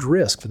huge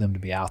risk for them to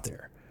be out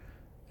there.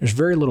 There's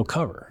very little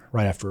cover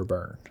right after a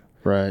burn.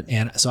 Right.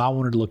 And so I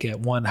wanted to look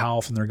at how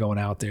often they're going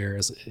out there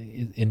as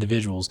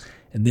individuals,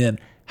 and then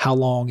how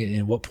long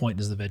and what point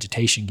does the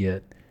vegetation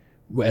get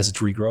as it's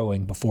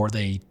regrowing before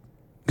they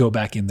go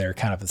back in there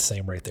kind of at the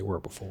same rate they were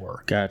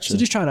before. Gotcha. So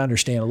just trying to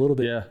understand a little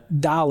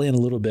bit, dial in a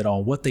little bit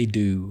on what they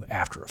do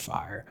after a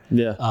fire.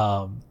 Yeah.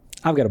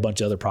 I've got a bunch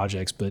of other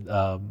projects, but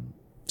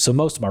so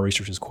most of my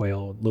research is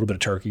quail, a little bit of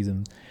turkeys,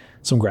 and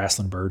some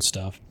grassland bird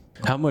stuff.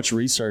 How much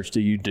research do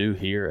you do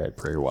here at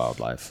Prairie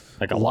Wildlife?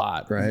 Like a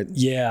lot, right?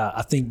 Yeah,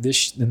 I think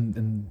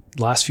in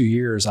the last few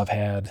years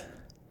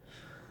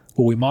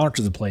we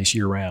monitor the place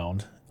year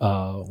round.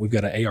 We've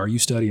got an ARU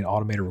study, an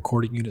automated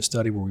recording unit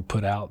study, where we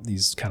put out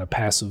these kind of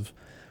passive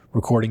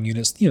recording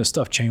units,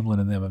 stuff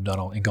Chamberlain and them have done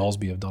and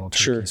Galsby have done on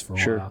turkeys for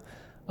a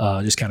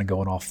while. Just kind of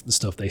going off the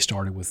stuff they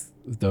started with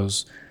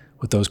those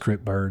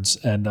crip birds.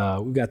 And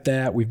we've got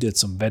that. We've did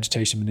some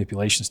vegetation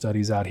manipulation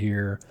studies out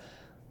here.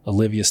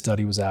 Olivia's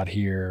study was out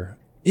here.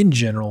 In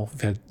general,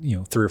 we've had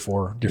 3 or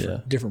 4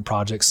 different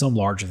projects, some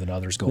larger than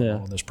others, going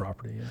on this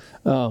property.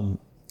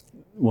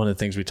 One of the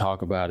things we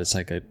talk about is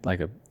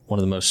one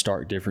of the most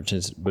stark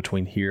differences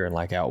between here and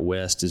like out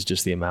west is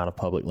just the amount of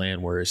public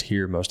land, whereas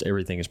here most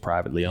everything is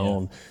privately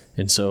owned.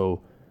 And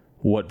so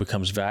what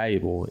becomes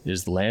valuable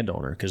is the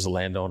landowner, because the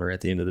landowner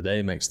at the end of the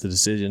day makes the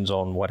decisions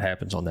on what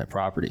happens on that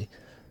property.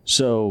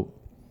 So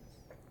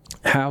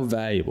how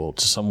valuable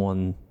to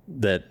someone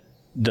that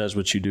does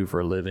what you do for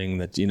a living,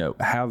 that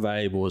how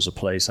valuable is a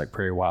place like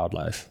Prairie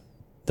Wildlife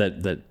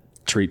that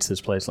treats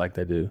this place like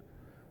they do?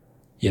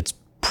 It's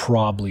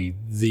probably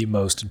the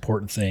most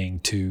important thing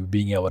to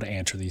being able to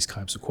answer these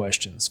types of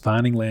questions.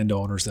 Finding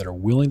landowners that are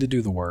willing to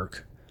do the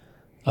work,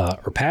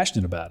 are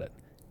passionate about it,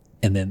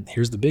 and then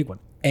here's the big one,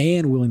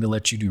 and willing to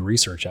let you do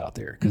research out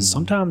there. Because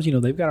sometimes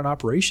they've got an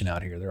operation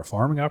out here. They're a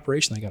farming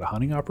operation. They got a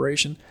hunting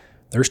operation.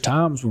 There's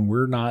times when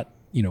we're not,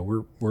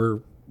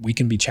 we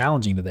can be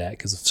challenging to that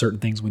because of certain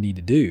things we need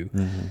to do.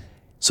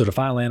 So to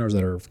find landowners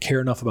that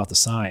care enough about the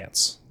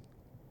science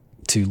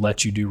to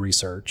let you do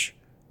research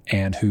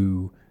and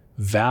who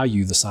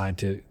value the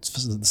science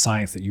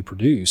that you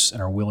produce and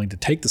are willing to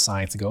take the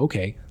science and go,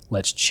 okay,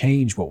 let's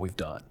change what we've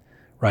done,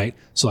 right?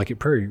 So like at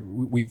Prairie,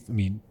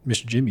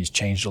 Mr. Jimmy's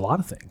changed a lot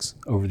of things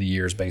over the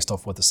years based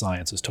off what the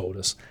science has told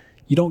us.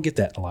 You don't get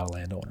that in a lot of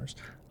landowners.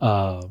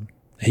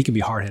 He can be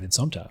hard-headed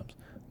sometimes,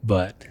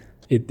 but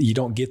you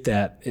don't get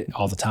that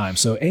all the time.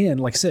 So, and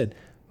like I said,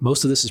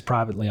 most of this is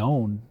privately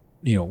owned.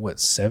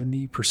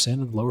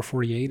 70% of the lower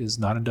 48 is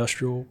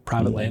non-industrial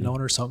private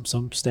landowners,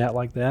 some stat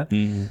like that.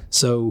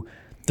 So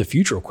the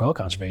future of quail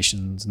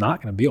conservation is not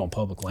going to be on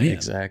public land.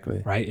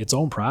 Exactly. Right? It's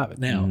on private.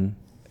 Now,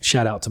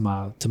 shout out to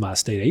my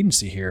state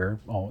agency here,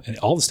 and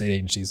all the state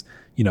agencies,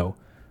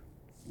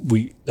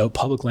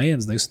 public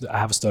lands, I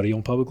have a study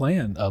on public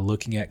land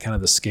looking at kind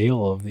of the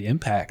scale of the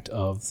impact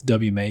of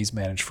WMAs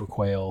managed for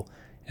quail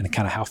and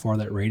kind of how far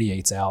that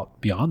radiates out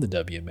beyond the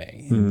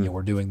WMA. And,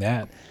 we're doing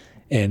that.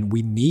 And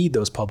we need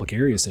those public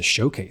areas as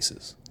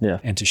showcases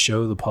and to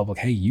show the public,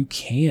 hey, you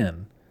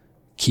can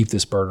keep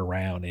this bird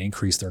around and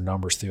increase their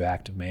numbers through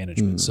active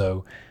management.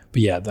 So,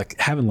 but yeah,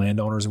 having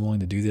landowners willing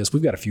to do this,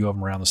 we've got a few of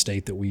them around the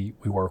state that we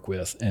work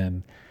with,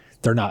 and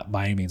they're not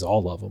by any means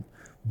all of them,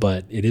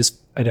 but it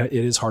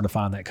is hard to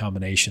find that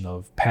combination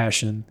of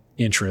passion,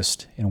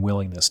 interest, and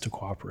willingness to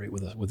cooperate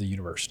with a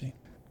university.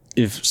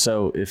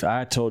 If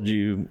I told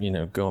you,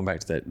 going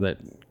back to that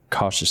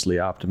cautiously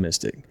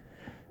optimistic,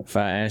 if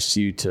I asked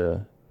you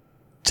to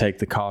take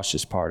the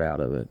cautious part out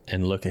of it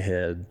and look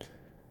ahead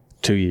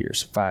 2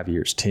 years, 5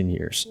 years, 10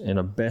 years, in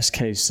a best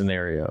case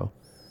scenario,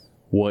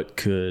 what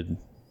could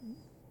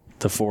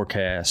the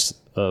forecast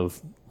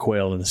of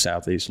quail in the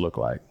Southeast look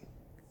like?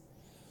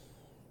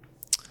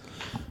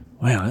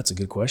 Wow, that's a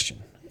good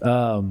question.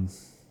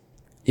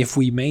 If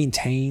we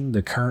maintain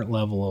the current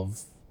level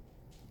of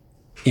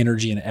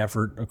energy and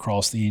effort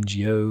across the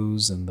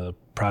NGOs and the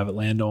private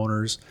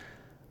landowners,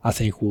 I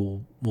think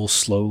we'll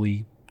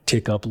slowly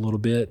tick up a little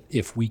bit.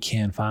 If we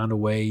can find a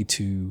way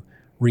to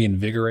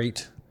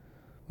reinvigorate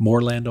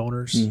more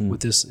landowners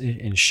with this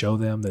and show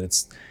them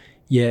that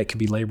it can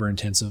be labor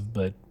intensive,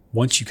 but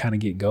once you kind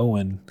of get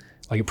going,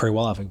 like at Prairie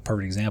Wildlife, a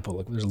perfect example,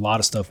 like there's a lot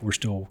of stuff we're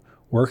still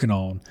working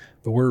on,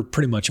 but we're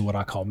pretty much in what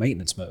I call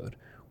maintenance mode.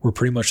 We're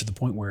pretty much at the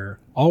point where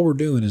all we're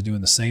doing is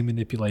doing the same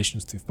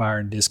manipulations through fire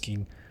and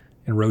disking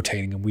and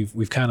rotating, and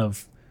we've kind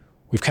of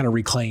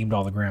reclaimed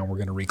all the ground we're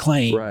going to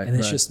reclaim, and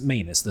it's just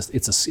maintenance.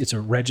 It's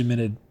a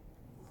regimented,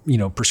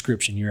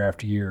 prescription year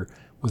after year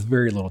with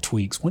very little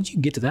tweaks. Once you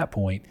get to that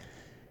point,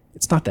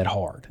 it's not that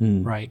hard,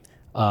 right?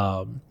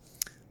 But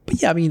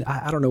yeah, I mean,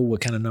 I don't know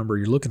what kind of number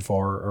you're looking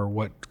for or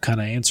what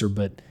kind of answer,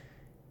 but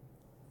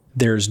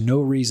there's no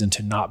reason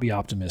to not be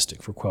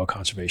optimistic for quail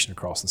conservation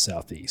across the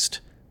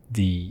Southeast.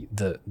 The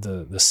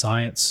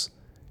science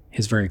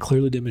has very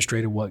clearly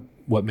demonstrated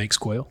what makes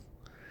quail.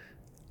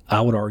 I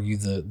would argue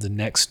the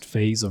next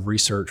phase of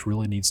research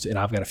really needs to, and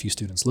I've got a few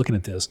students looking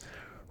at this,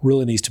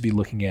 really needs to be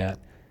looking at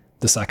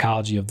the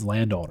psychology of the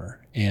landowner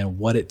and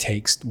what it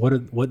takes. What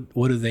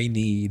do they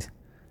need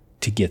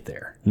to get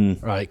there,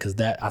 right? Because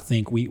I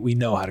think we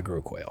know how to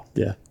grow quail.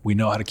 Yeah, we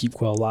know how to keep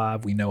quail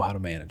alive. We know how to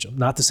manage them.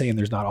 Not to say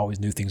there's not always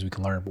new things we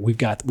can learn, but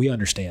we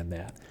understand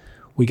that.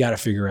 We got to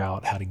figure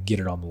out how to get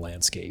it on the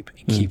landscape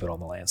and keep it on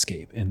the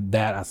landscape. And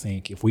that, I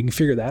think, if we can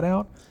figure that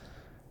out,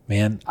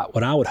 man,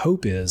 what I would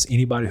hope is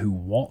anybody who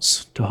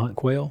wants to hunt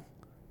quail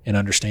and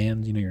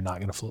understand, you're not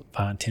going to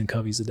find 10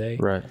 coveys a day,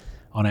 right,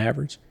 on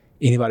average.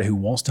 Anybody who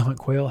wants to hunt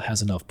quail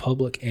has enough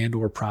public and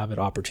or private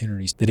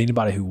opportunities that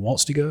anybody who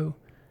wants to go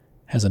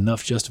has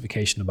enough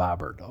justification to buy a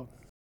bird dog.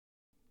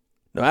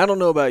 Now, I don't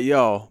know about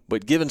y'all,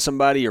 but giving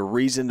somebody a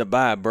reason to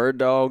buy a bird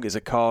dog is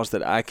a cause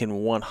that I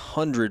can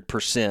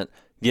 100%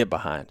 get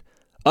behind.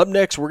 Up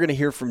next, we're going to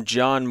hear from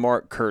John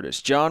Mark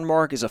Curtis. John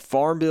Mark is a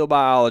farm bill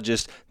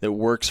biologist that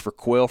works for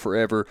Quail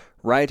Forever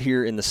right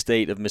here in the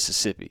state of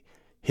Mississippi.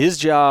 His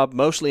job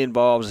mostly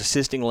involves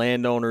assisting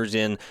landowners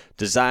in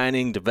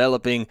designing,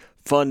 developing,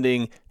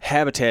 funding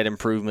habitat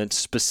improvements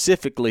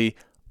specifically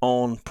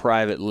on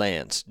private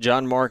lands.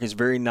 John Mark is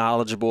very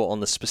knowledgeable on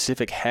the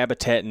specific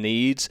habitat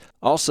needs.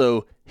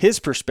 Also, his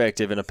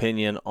perspective and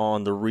opinion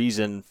on the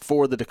reason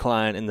for the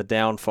decline and the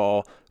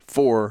downfall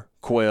for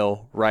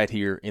quail right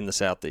here in the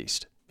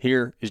Southeast.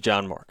 Here is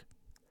John Mark.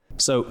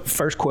 So,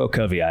 first quail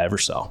covey I ever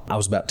saw, I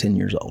was about 10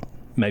 years old,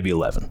 maybe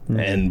 11. Mm-hmm.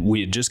 And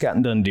we had just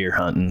gotten done deer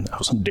hunting. I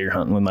was deer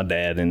hunting with my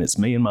dad, and it's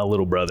me and my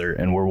little brother,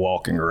 and we're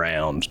walking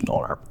around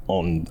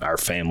on our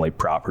family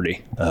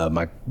property.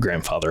 My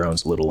grandfather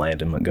owns a little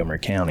land in Montgomery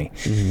County.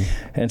 Mm-hmm.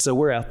 And so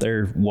we're out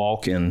there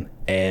walking,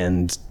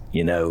 and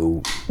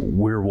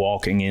we're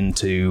walking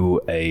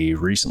into a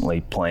recently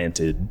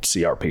planted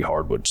CRP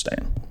hardwood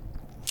stand.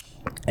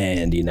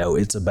 And,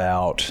 it's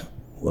about,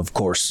 of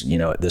course,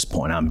 at this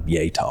point I'm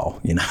yay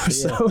tall,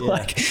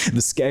 like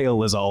the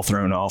scale is all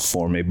thrown off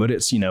for me, but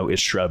it's,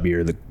 it's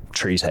shrubbier. The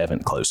trees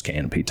haven't closed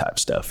canopy type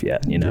stuff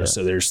yet,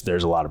 so there's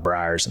a lot of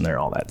briars in there,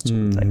 all that sort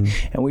of thing.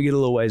 And we get a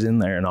little ways in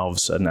there and all of a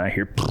sudden I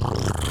hear,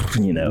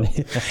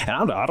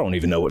 and I don't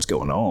even know what's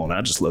going on.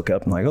 I just look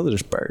up and like, oh,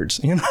 there's birds,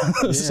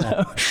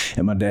 So,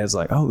 and my dad's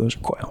like, oh, those are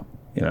quail.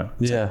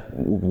 Like,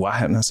 why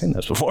haven't I seen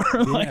this before?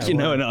 And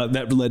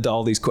that led to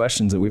all these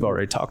questions that we've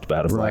already talked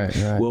about of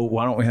well,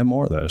 why don't we have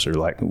more of those? Or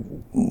like,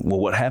 well,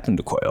 what happened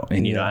to quail?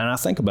 And, and I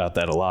think about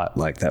that a lot.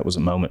 Like that was a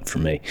moment for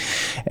me.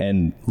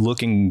 And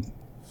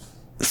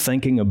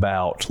thinking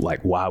about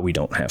like why we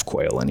don't have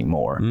quail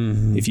anymore.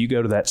 Mm-hmm. If you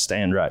go to that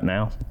stand right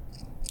now,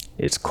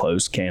 it's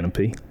closed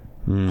canopy,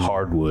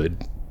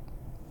 hardwood,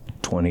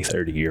 20,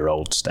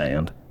 30-year-old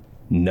stand,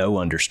 no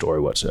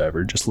understory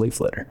whatsoever, just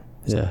leaf litter.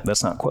 So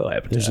that's not quail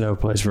habitat. There's no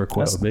place for a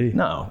quail to be.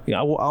 No,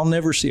 I'll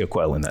never see a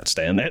quail in that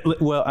stand.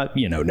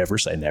 Never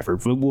say never.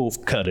 We'll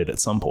cut it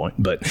at some point,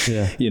 but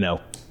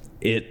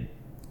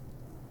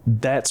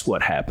that's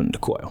what happened to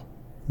quail.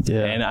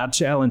 Yeah. And I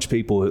challenge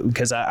people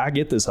because I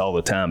get this all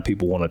the time.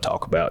 People want to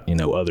talk about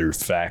other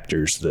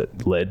factors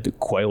that led to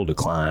quail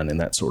decline and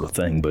that sort of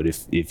thing. But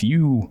if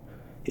you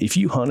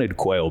hunted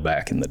quail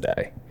back in the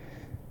day,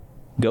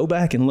 go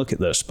back and look at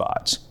those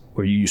spots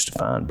where you used to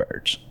find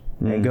birds.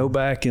 And go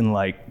back and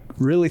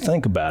really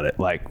think about it.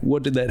 Like,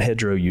 what did that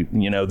hedgerow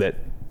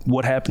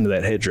what happened to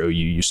that hedgerow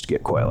you used to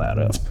get quail out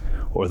of?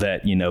 Or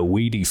that,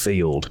 weedy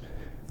field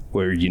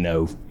where,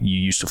 you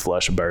used to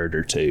flush a bird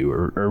or two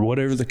or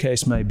whatever the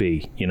case may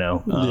be,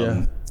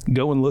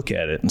 Go and look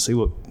at it and see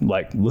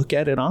look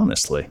at it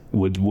honestly.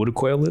 Would a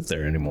quail live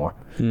there anymore?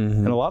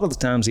 Mm-hmm. And a lot of the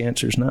times the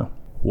answer is no.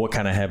 What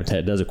kind of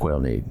habitat does a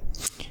quail need?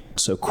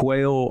 So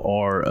quail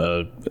are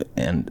a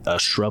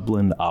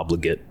shrubland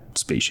obligate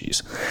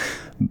species.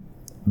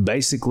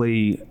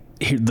 Basically,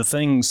 the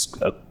things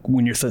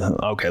when you're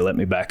okay, let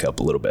me back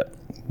up a little bit.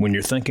 when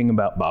you're thinking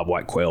about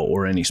bobwhite quail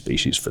or any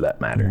species for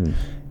that matter,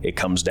 it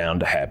comes down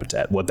to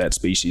habitat, what that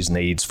species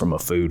needs from a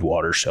food,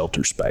 water,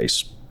 shelter,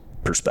 space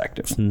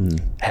perspective.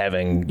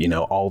 Having, you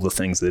know, all the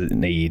things that it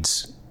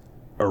needs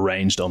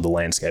arranged on the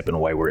landscape in a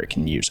way where it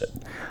can use it.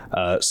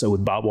 So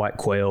with bobwhite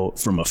quail,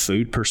 from a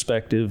food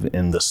perspective,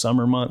 in the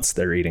summer months,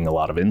 they're eating a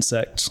lot of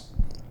insects.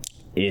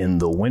 In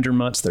the winter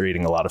months, they're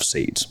eating a lot of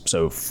seeds.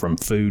 So from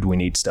food, we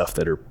need stuff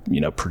that are,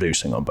 you know,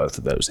 producing on both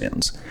of those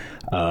ends.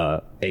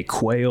 A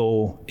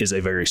quail is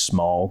a very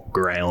small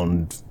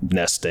ground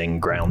nesting,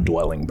 ground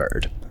dwelling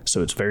bird.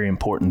 So it's very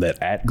important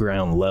that at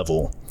ground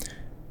level,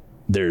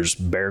 there's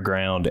bare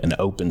ground and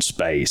open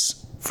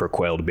space for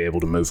quail to be able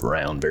to move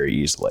around very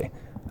easily.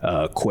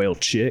 Quail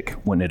chick,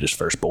 when it is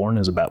first born,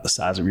 is about the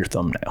size of your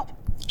thumbnail.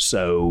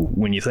 So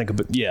when you think of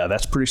it, yeah,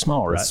 that's pretty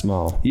small, right? That's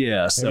small.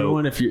 Yeah. So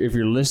everyone, if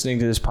you're listening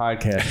to this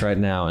podcast right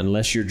now,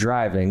 unless you're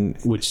driving,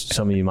 which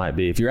some of you might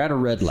be, if you're at a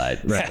red light,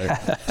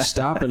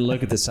 stop and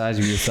look at the size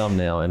of your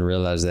thumbnail and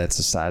realize that's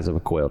the size of a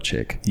quail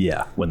chick.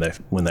 Yeah, when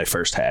they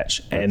first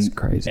hatch. That's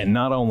crazy. And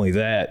not only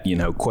that, you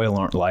know, quail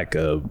aren't like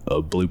a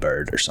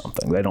bluebird or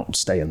something. They don't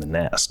stay in the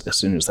nest. As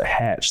soon as they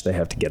hatch, they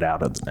have to get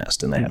out of the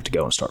nest and they have to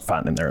go and start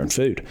finding their own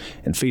food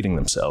and feeding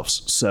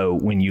themselves. So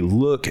when you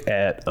look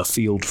at a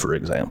field, for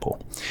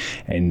example,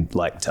 and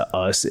like to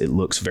us, it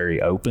looks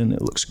very open.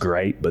 It looks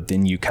great. But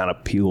then you kind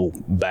of peel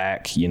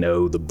back, you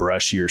know, the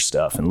brushier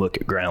stuff and look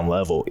at ground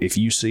level. If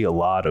you see a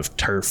lot of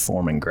turf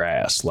forming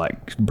grass,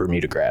 like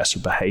Bermuda grass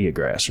or Bahia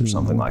grass or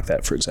something like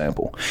that, for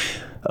example,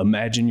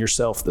 imagine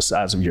yourself the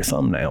size of your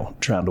thumbnail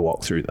trying to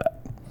walk through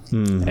that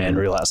and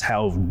realize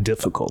how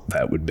difficult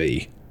that would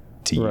be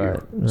to you.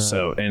 Right.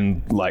 So,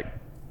 and like,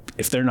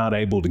 if they're not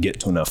able to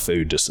get to enough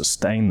food to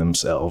sustain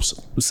themselves,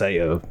 say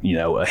a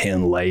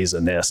hen lays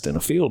a nest in a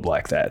field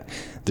like that,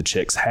 the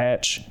chicks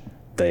hatch,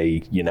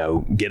 they, you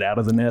know, get out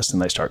of the nest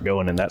and they start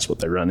going, and that's what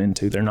they run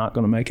into. They're not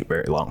going to make it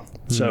very long.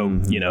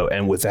 So, you know,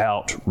 and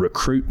without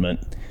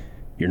recruitment,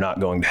 you're not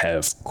going to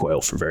have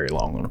quail for very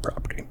long on a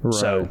property. Right.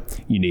 So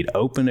you need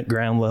open at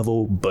ground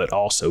level, but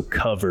also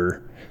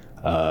cover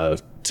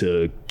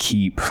to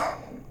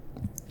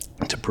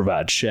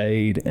provide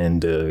shade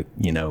and to,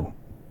 you know,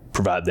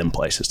 provide them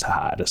places to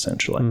hide,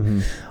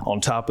 essentially. On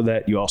top of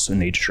that, you also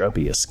need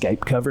shrubby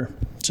escape cover.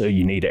 So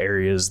you need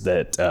areas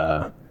that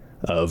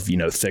of, you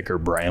know, thicker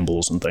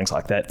brambles and things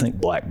like that. Think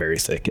blackberry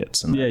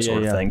thickets and that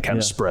sort of thing, kind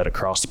of spread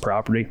across the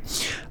property.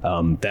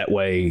 That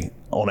way,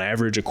 on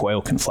average, a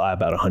quail can fly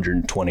about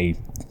 120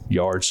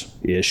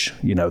 yards-ish.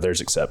 You know,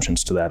 there's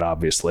exceptions to that,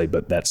 obviously,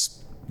 but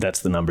that's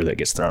the number that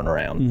gets thrown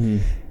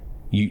around.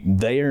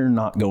 They are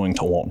not going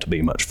to want to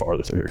be much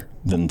farther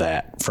than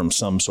that from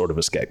some sort of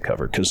escape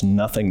cover, because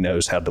nothing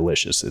knows how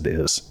delicious it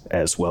is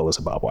as well as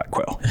a bobwhite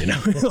quail. You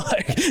know,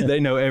 like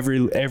they know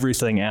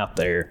everything out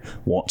there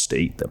wants to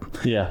eat them.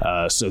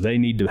 Yeah. So they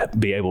need to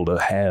be able to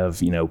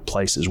have, you know,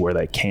 places where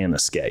they can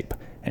escape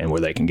and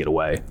where they can get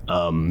away.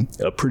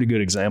 A pretty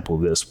good example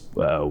of this,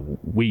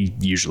 we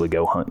usually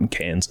go hunt in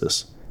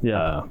Kansas.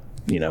 Yeah.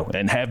 You know,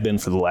 and have been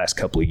for the last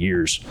couple of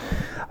years.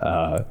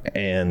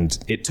 And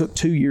it took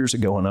 2 years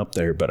of going up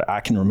there, but I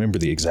can remember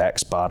the exact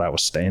spot I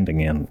was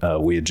standing in.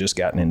 We had just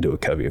gotten into a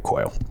covey of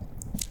quail.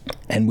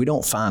 And we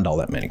don't find all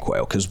that many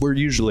quail because we're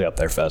usually up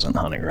there pheasant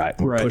hunting, right?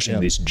 We're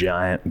pushing these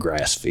giant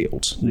grass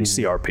fields, these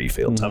CRP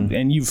fields.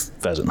 And you've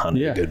pheasant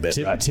hunted a good bit,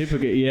 right?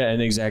 Typically,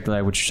 and exactly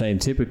like what you're saying.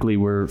 Typically,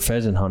 we're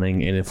pheasant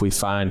hunting, and if we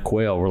find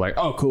quail, we're like,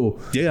 oh,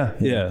 cool. Yeah.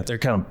 They're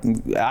kind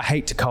of, I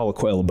hate to call a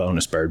quail a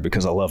bonus bird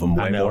because I love them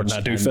way more than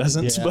I do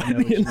pheasants, but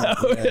you know,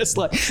 it's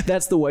like,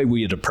 that's the way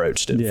we had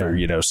approached it for,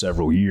 you know,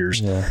 several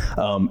years.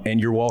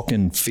 And you're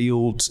walking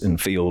fields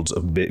and fields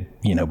of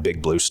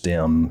big blue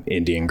stem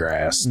Indian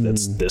grass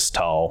that's this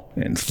tall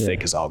and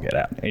thick as all get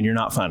out, and you're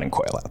not finding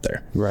quail out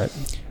there. Right.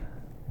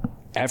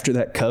 After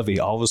that covey,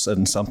 all of a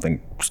sudden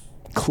something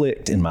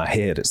clicked in my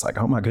head. It's like,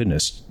 oh my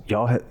goodness,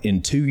 y'all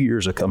in 2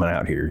 years of coming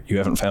out here, you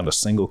haven't found a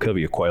single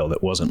covey of quail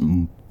that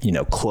wasn't, you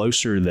know,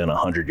 closer than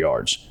 100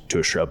 yards to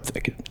a shrub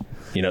thicket,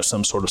 you know,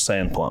 some sort of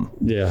sand plum.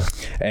 Yeah.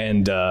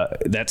 And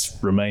that's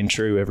remained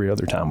true every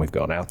other time we've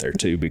gone out there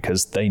too,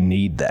 because they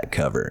need that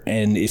cover.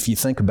 And if you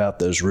think about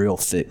those real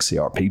thick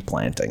CRP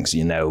plantings,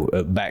 you know,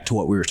 back to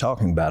what we were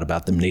talking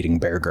about them needing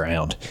bare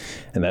ground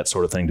and that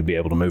sort of thing to be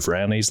able to move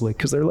around easily,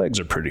 because their legs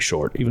are pretty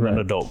short, even an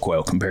adult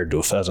quail compared to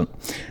a pheasant.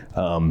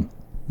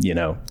 You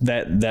know,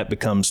 that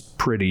becomes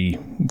pretty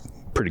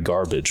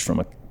garbage from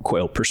a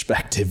quail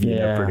perspective, you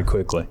know, pretty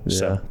quickly. Yeah.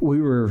 So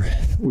we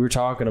were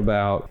talking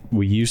about,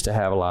 we used to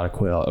have a lot of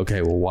quail.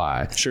 Okay, well,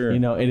 why? Sure. You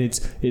know, and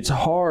it's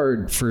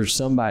hard for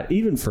somebody,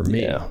 even for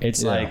me.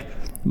 It's like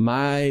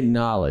my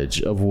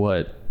knowledge of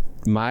what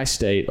my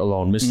state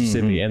along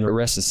Mississippi and the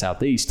rest of the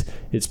Southeast,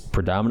 it's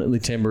predominantly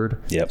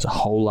timbered. Yep. It's a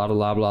whole lot of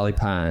loblolly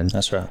pine.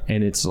 That's right.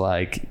 And it's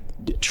like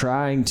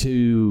trying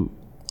to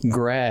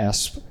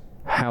grasp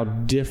how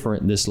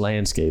different this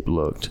landscape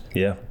looked.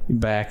 Yeah.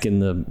 Back in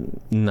the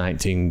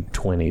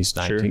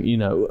 1920s, you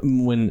know,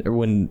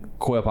 when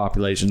quail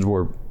populations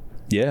were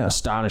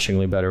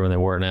astonishingly better than they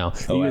were now.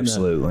 Oh, even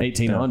absolutely.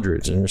 The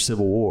 1800s and the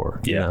Civil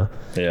War. You know?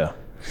 Yeah.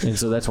 And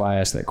so that's why I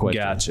asked that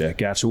question.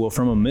 Gotcha. Well,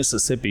 from a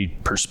Mississippi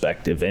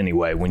perspective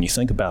anyway, when you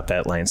think about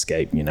that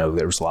landscape, you know,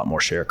 there was a lot more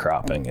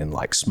sharecropping and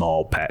like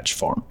small patch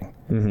farming.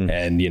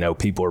 And, you know,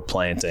 people are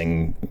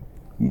planting,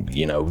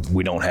 you know,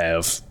 we don't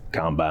have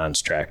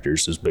combines,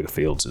 tractors, as big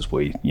fields as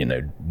we, you know,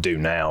 do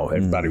now.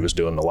 Everybody was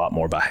doing a lot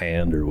more by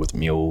hand or with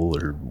mule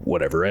or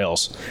whatever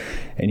else.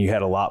 And you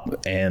had a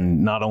lot,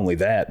 and not only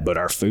that, but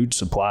our food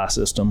supply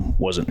system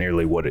wasn't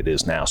nearly what it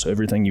is now. So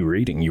everything you were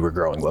eating, you were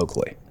growing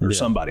locally, or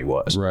somebody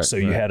was. So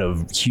you had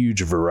a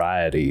huge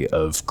variety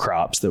of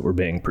crops that were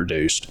being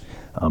produced.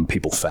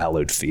 People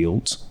fallowed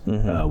fields,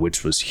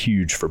 which was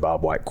huge for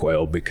bobwhite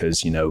quail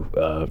because, you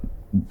know,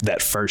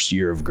 that first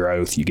year of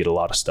growth, you get a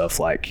lot of stuff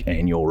like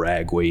annual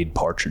ragweed,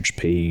 partridge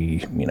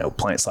pea, you know,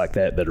 plants like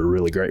that are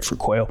really great for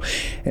quail.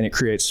 And it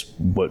creates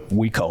what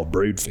we call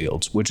brood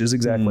fields, which is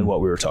exactly what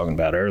we were talking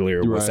about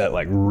earlier with that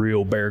like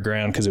real bare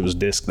ground, because it was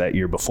disked that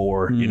year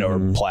before, you know,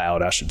 or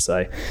plowed, I should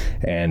say.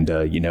 And,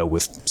 you know,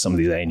 with some of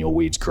these annual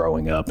weeds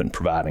growing up and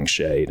providing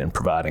shade and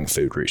providing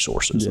food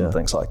resources and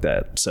things like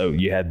that. So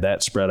you had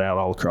that spread out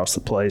all across the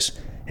place.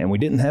 And we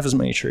didn't have as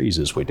many trees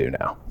as we do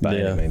now, by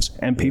any means.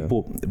 And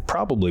people,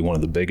 probably one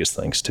of the biggest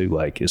things too,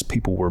 like, is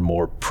people were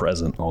more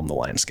present on the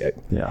landscape.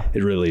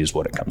 It really is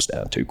what it comes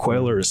down to.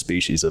 Quail are a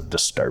species of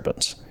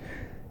disturbance.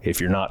 If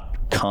you're not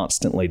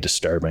constantly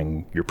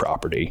disturbing your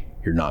property,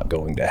 you're not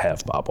going to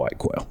have bobwhite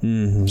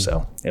quail.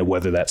 So, and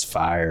whether that's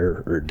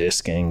fire or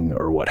disking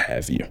or what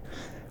have you.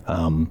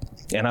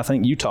 And I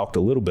think you talked a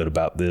little bit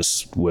about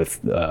this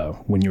with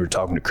when you were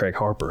talking to Craig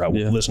Harper. I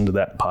listened to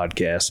that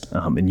podcast,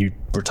 and you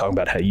were talking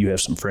about how you have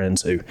some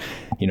friends who,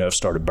 you know, have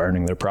started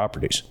burning their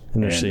properties,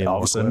 and all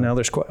of a sudden now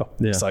there's quail.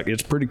 It's like,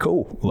 it's pretty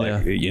cool.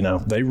 Like, you know,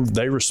 they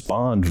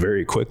respond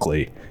very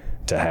quickly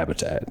to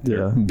habitat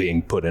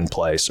being put in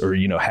place, or,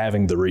 you know,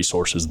 having the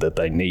resources that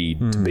they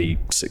need to be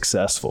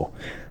successful.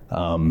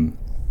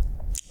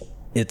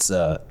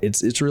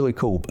 It's really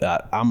cool.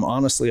 I'm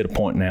honestly at a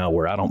point now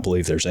where I don't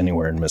believe there's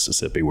anywhere in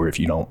Mississippi where if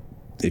you don't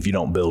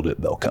build it,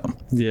 they'll come.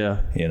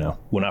 You know,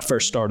 when I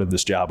first started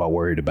this job, I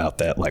worried about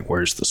that. Like,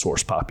 where's the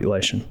source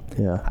population?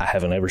 I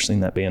haven't ever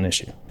seen that be an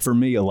issue. For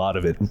me, a lot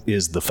of it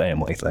is the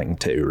family thing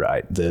too,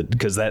 right?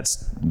 Because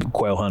that's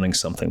quail hunting,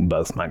 something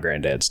both my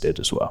granddads did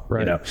as well.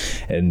 You know,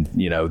 and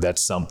you know,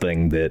 that's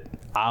something that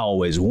I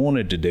always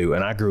wanted to do.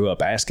 And I grew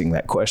up asking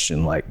that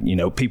question. Like, you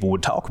know, people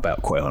would talk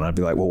about quail, and I'd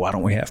be like, well, why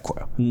don't we have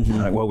quail?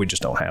 Like, well, we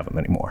just don't have them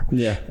anymore.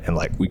 And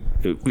like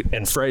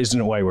and phrased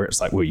in a way where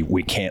it's like, well,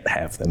 we can't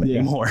have them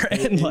anymore.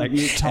 And like,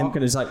 you're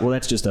talking is like, well,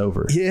 that's just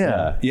over.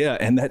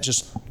 And that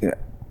just,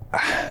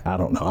 I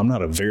don't know. I'm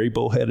not a very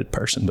bullheaded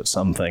person, but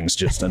some things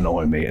just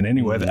annoy me. And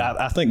anyway,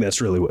 I think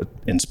that's really what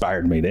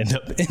inspired me to end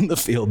up in the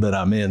field that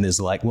I'm in, is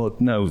like, well,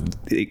 no,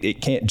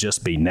 it can't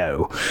just be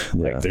no.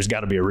 Like, there's got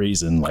to be a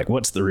reason. Like,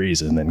 what's the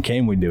reason? And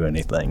can we do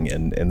anything?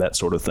 And that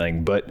sort of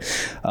thing. But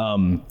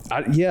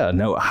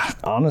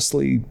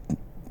honestly,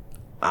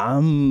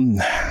 I'm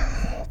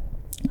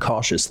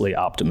cautiously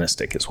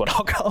optimistic is what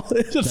I'll call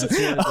it.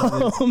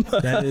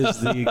 That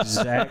is the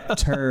exact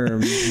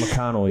term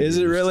McConnell used. Is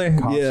it really?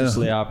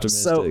 Cautiously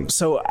optimistic.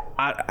 So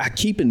I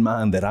keep in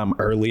mind that I'm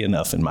early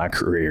enough in my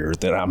career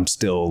that I'm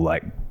still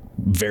like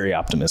very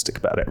optimistic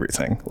about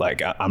everything.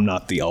 Like, I'm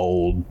not the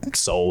old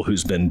soul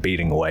who's been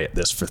beating away at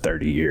this for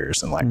 30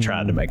 years and like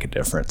trying to make a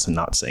difference and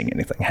not seeing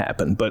anything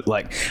happen. But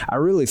like, I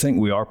really think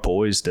we are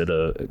poised at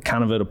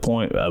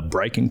a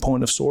breaking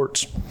point of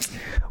sorts,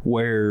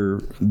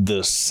 where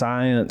the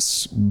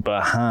science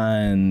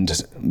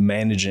behind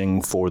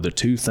managing for the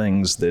two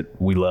things that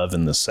we love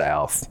in the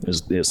South,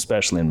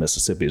 especially in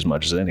Mississippi as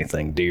much as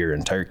anything, deer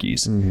and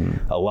turkeys,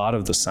 a lot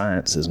of the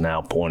science is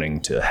now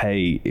pointing to,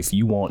 hey, if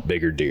you want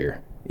bigger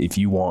deer, if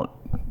you want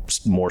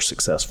more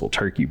successful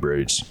turkey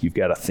broods, you've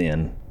got to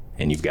thin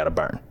and you've got to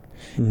burn.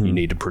 You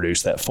need to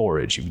produce that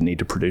forage. You need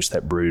to produce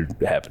that brood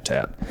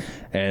habitat.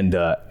 And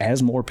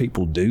as more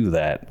people do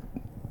that,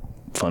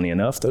 funny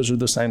enough, those are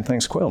the same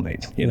things quail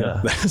need, you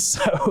know?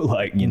 So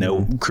like, you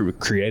know,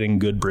 creating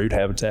good brood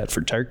habitat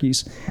for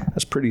turkeys,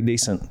 that's pretty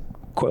decent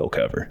quail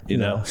cover, you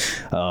know.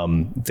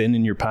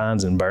 Thinning your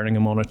pines and burning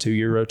them on a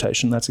 2-year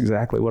rotation, that's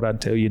exactly what I'd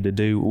tell you to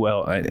do.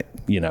 Well,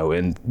 you know,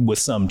 and with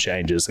some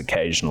changes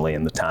occasionally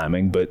in the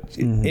timing, but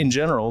in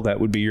general, that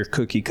would be your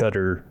cookie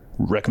cutter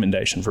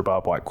recommendation for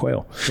bobwhite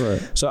quail.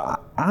 So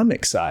I'm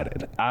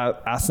excited.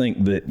 I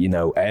think that, you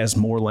know, as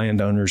more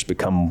landowners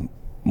become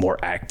more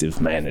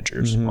active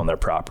managers on their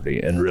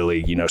property and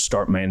really, you know,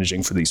 start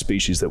managing for these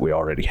species that we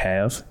already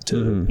have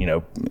to, you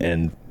know,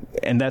 and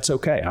that's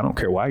okay. I don't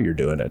care why you're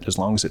doing it, as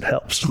long as it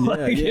helps.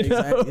 But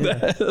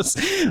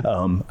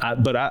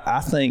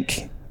I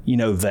think, you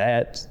know,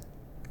 that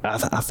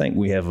I think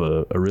we have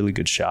a really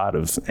good shot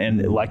of,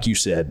 and like you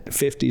said,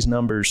 50s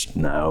numbers.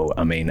 No,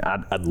 I mean,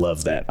 I'd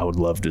love that. I would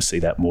love to see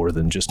that more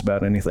than just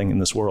about anything in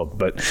this world.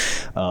 But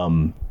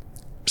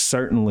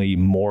certainly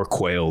more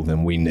quail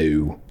than we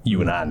knew,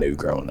 you and I knew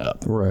growing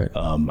up.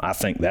 I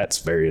think that's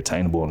very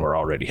attainable, and we're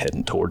already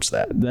heading towards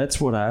that.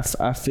 That's what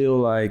I feel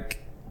like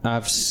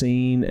I've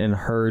seen and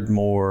heard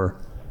more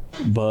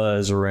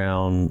buzz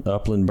around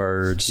upland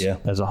birds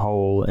as a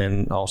whole,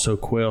 and also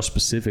quail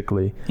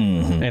specifically.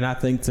 And I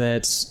think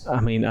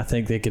I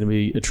think they can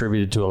be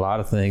attributed to a lot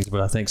of things,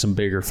 but I think some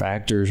bigger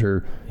factors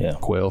are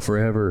quail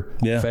forever,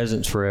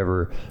 pheasants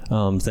forever,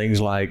 things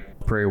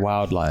like prairie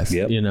wildlife.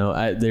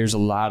 There's a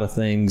lot of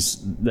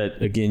things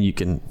that, again, you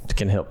can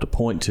help to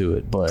point to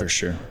it, but for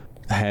sure,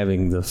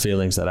 having the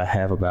feelings that I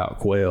have about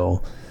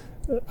quail,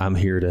 I'm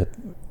here to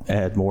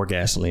add more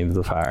gasoline to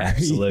the fire.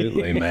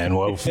 Absolutely, man.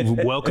 Well,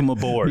 welcome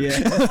aboard.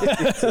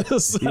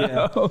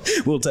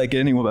 We'll take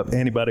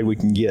anybody we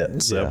can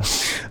get. So,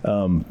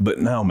 but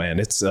no, man,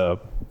 it's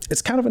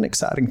kind of an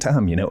exciting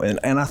time,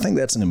 and I think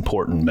that's an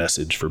important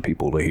message for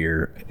people to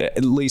hear,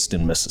 at least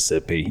in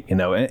Mississippi,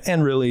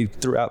 and really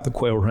throughout the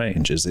quail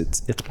range, is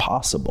it's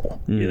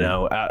possible.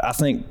 I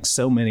think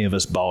so many of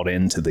us bought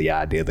into the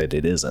idea that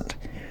it isn't.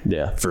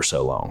 For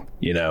so long,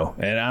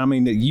 and I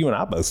mean, you and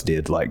I both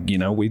did. Like,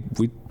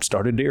 we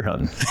started deer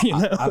hunting.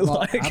 I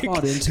bought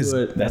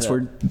into it. That's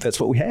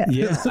what we had.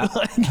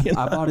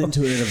 I bought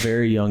into it at a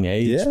very young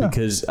age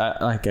because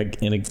I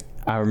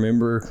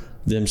remember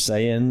them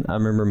saying, I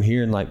remember them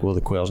hearing like, well,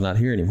 the quail's not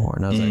here anymore,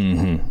 and I was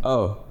like,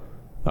 oh,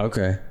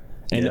 okay.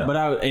 And but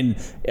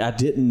I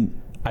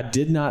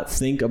did not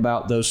think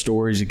about those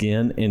stories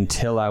again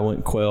until I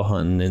went quail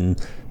hunting in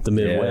the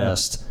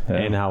Midwest,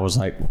 and I was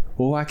like,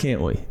 well, why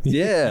can't we?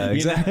 Yeah,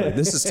 exactly.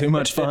 This is too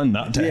much fun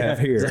not to have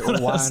here.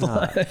 Why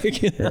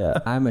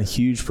not? I'm a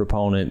huge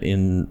proponent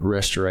in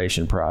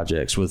restoration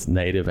projects with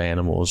native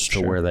animals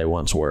to where they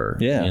once were.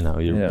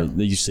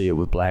 You see it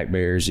with black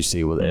bears, you see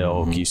it with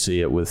elk, you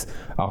see it with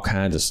all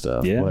kinds of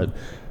stuff. But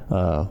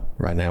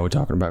right now we're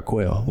talking about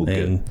quail,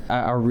 and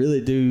I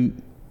really do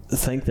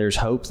think there's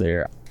hope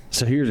there.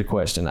 So here's a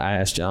question. I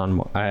asked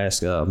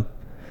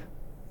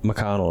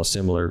McConnell a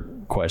similar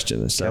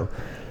question. So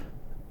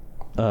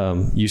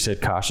you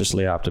said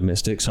cautiously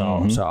optimistic, so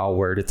I'll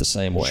word it the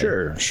same way.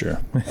 Sure.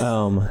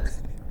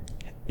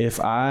 If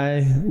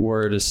I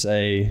were to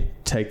say,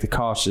 take the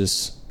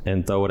cautious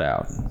and throw it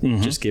out,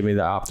 just give me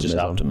the optimism.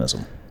 Just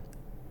optimism.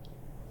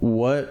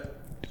 What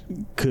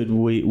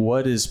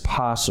is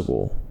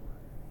possible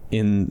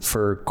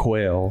for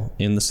quail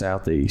in the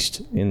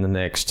Southeast in the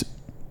next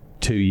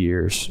 2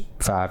 years,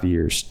 5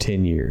 years,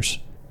 10 years?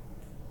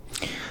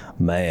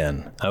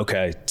 Man,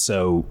 okay,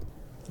 so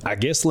I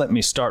guess let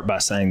me start by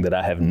saying that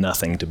I have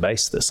nothing to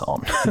base this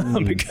on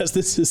because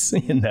this is,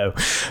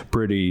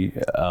 pretty.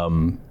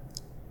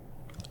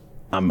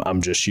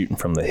 I'm just shooting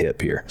from the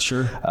hip here.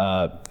 Sure.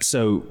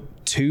 So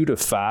 2 to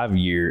 5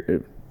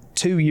 years,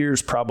 2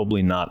 years,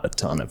 probably not a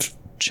ton of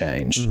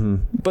change,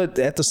 but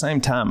at the same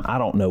time, I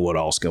don't know what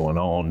all's going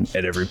on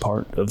at every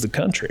part of the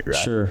country, right?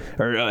 Sure.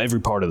 Or every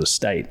part of the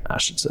state, I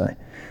should say.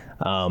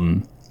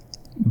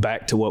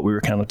 Back to what we were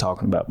kind of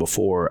talking about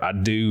before, I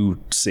do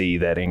see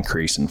that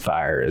increase in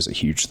fire as a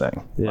huge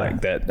thing.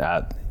 Like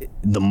that,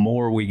 the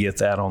more we get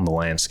that on the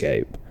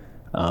landscape,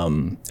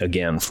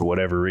 again, for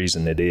whatever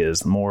reason it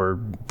is, the more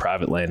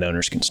private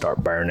landowners can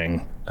start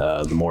burning,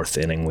 the more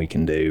thinning we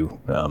can do,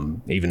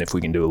 even if we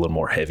can do a little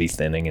more heavy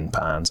thinning in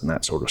pines and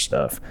that sort of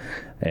stuff,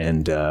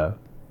 and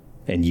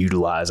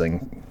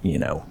utilizing,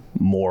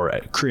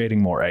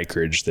 creating more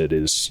acreage that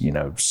is,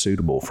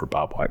 suitable for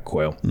bobwhite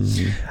quail.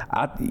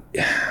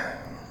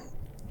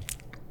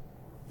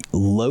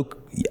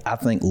 I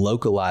think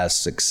localized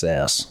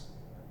success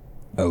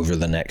over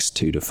the next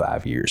 2 to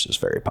 5 years is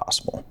very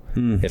possible,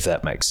 if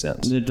that makes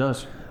sense. It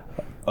does.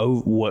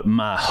 What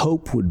my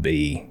hope would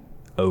be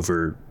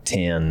over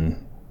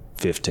 10,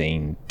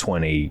 15,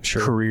 20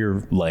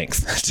 career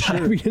length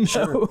type,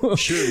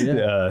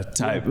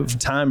 type of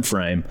time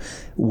frame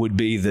would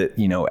be that,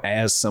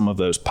 as some of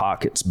those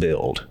pockets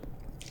build,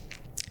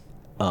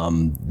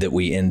 that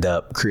we end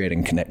up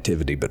creating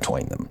connectivity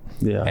between them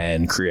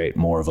and create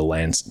more of a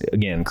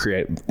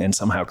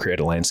create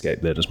a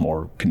landscape that is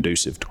more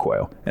conducive to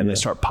quail, and they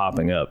start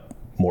popping up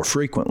more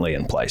frequently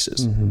in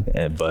places.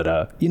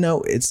 But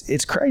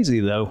it's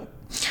crazy though.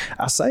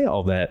 I say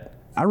all that.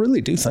 I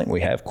really do think we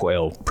have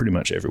quail pretty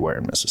much everywhere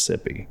in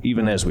Mississippi,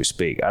 even as we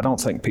speak. I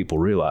don't think people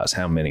realize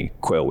how many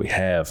quail we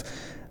have.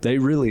 They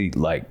really,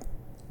 like,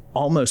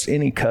 almost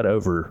any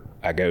cutover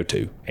I go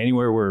to,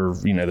 anywhere where,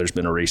 there's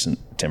been a recent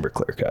timber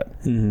clear cut.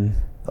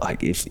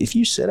 Like, if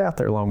you sit out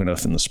there long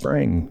enough in the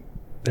spring,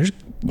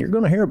 you're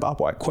going to hear a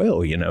bobwhite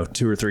quail,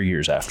 2 or 3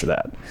 years after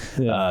that,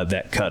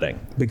 that cutting.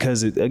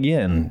 Because,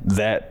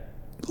 that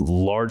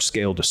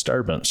large-scale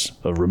disturbance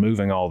of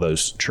removing all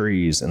those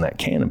trees and that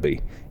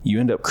canopy, you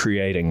end up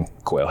creating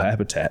quail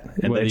habitat,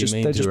 and they just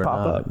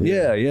pop up.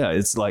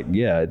 It's like,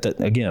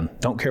 again,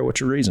 don't care what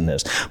your reason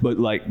is, but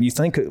like, you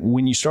think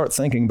when you start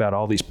thinking about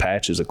all these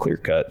patches of clear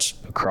cuts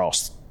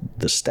across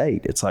the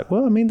state, it's like,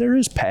 well, there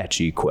is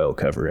patchy quail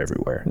cover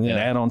everywhere. And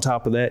add on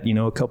top of that,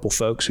 a couple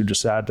folks who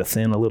decide to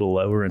thin a little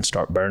lower and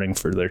start burning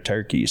for their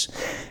turkeys,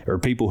 or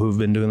people who've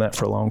been doing that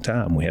for a long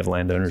time. We have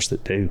landowners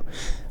that do.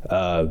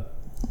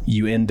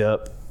 You end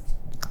up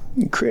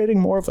creating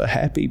more of a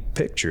happy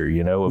picture,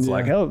 of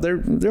like, oh,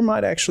 there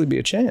might actually be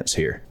a chance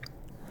here.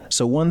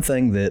 So one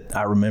thing that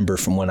I remember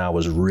from when I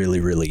was really,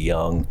 really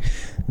young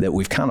that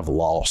we've kind of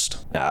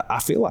lost, I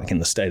feel like in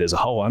the state as a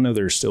whole, I know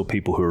there's still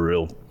people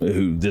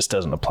who this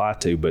doesn't apply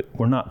to, but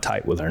we're not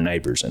tight with our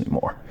neighbors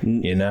anymore,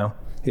 you know?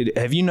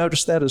 Have you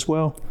noticed that as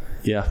well?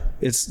 Yeah.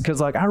 It's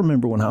because, like, I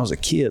remember when I was a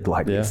kid,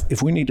 like,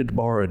 if we needed to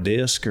borrow a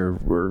disc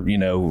or, you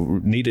know,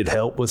 needed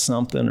help with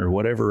something or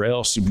whatever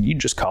else, you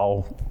just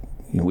call,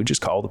 you know, we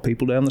just call the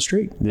people down the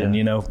street and,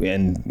 you know,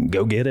 and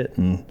go get it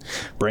and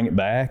bring it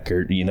back,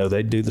 or, you know,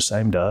 they'd do the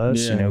same to us.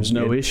 Yeah, you know, there's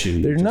no issue.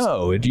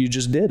 You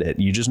just did it.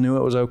 You just knew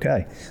it was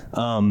okay,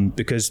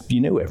 because you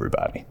knew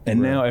everybody.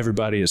 And now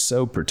everybody is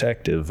so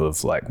protective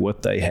of, like,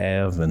 what they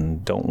have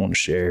and don't want to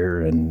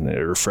share and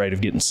are afraid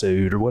of getting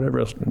sued or whatever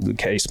else the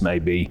case may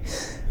be.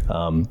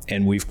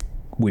 And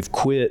we've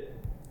quit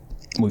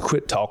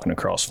talking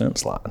across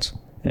fence lines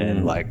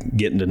and like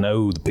getting to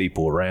know the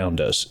people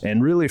around us.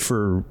 And really,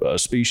 for a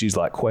species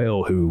like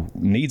quail who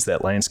needs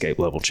that landscape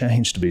level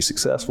change to be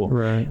successful,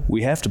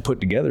 we have to put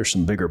together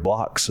some bigger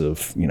blocks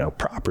of, you know,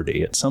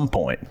 property at some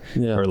point,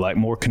 or like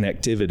more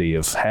connectivity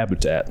of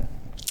habitat.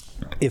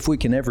 If we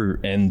can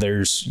ever, and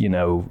there's, you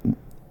know,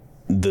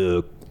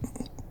 the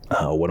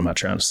what am I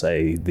trying to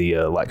say? The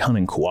like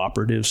hunting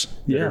cooperatives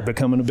that are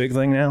becoming a big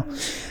thing now.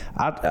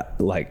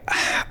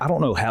 I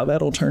don't know how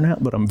that'll turn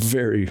out, but I'm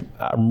very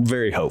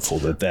hopeful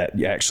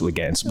that actually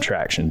gains some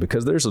traction,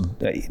 because there's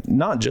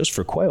not just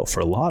for quail, for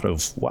a lot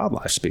of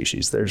wildlife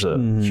species, there's a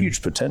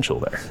huge potential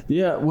there.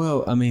 Yeah,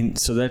 well, I mean,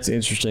 so that's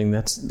interesting.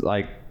 That's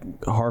like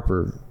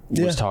Harper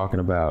was talking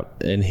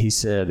about, and he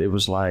said it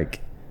was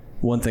like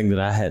one thing that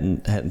I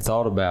hadn't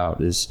thought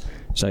about is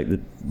it's like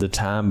the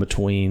time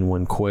between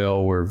when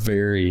quail were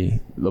very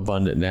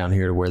abundant down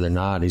here to where they're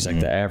not. He's like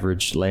the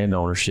average land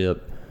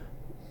ownership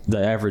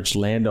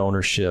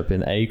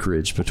in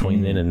acreage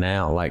between then and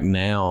now. Like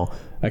now,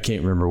 I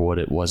can't remember what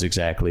it was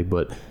exactly,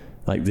 but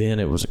like then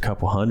it was a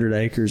couple hundred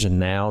acres, and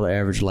now the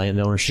average land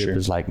ownership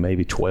is like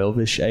maybe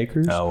 12-ish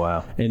acres. Oh,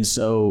 wow. And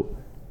so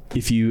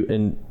if you,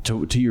 and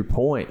to your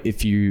point,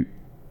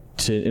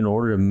 in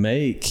order to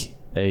make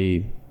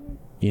a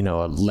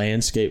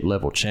landscape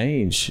level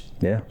change,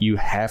 you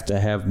have to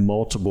have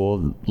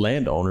multiple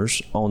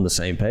landowners on the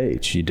same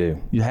page. You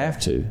do. You have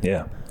to.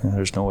 Yeah.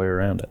 There's no way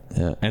around it.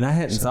 Yeah. And I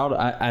hadn't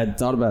I'd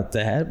thought about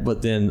that,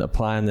 but then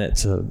applying that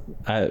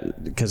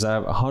because I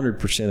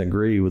 100%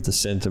 agree with the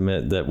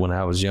sentiment that when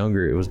I was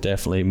younger, it was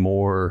definitely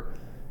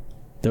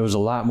there was a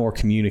lot more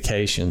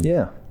communication.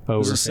 Yeah.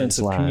 Over a sense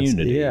of lines.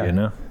 community, you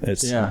know?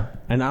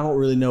 And I don't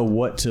really know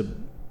what to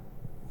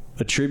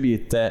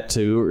attribute that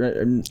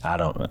to. I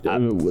don't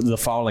know. The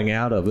falling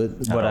out of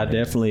it, but I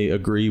definitely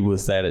agree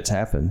with that it's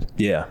happened.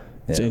 Yeah.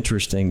 It's an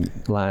interesting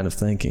line of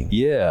thinking.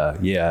 Yeah.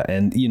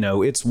 And, you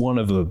know,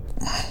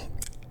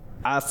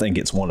 I think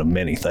it's one of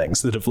many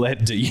things that have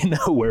led to, you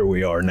know, where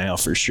we are now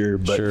for sure.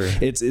 But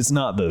it's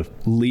not the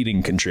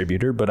leading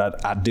contributor,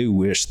 but I do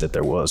wish that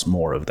there was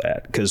more of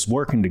that, because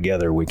working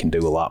together, we can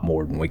do a lot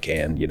more than we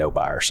can, you know,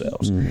 by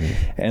ourselves.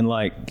 And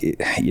like,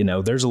 you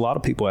know, there's a lot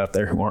of people out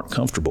there who aren't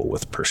comfortable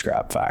with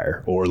prescribed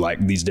fire or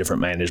like these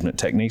different management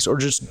techniques, or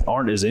just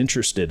aren't as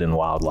interested in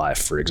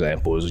wildlife, for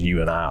example, as you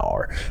and I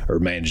are, or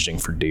managing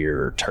for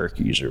deer or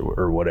turkeys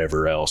or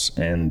whatever else.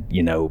 And,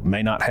 you know,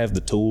 may not have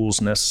the tools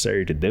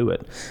necessary to do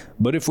it.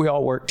 But if we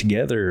all work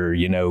together,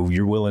 you know,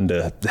 you're willing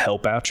to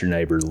help out your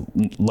neighbor,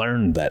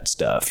 learn that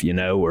stuff, you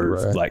know,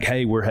 or like,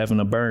 hey, we're having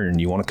a burn.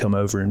 You want to come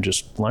over and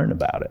just learn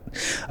about it,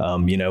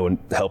 you know, and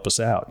help us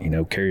out, you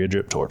know, carry a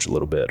drip torch a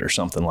little bit or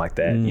something like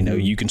that. You know,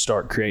 you can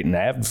start creating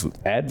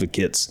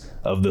advocates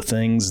of the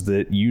things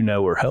that, you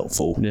know, are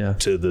helpful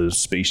to the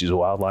species of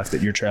wildlife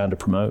that you're trying to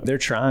promote.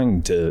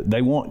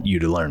 They want you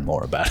to learn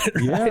more about it,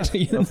 right?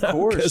 Yeah, of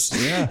course.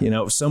 You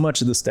know, so much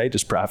of the state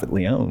is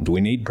privately owned.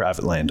 We need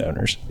private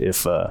landowners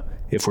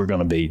if we're going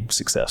to be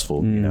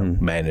successful, you know,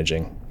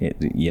 managing it,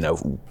 you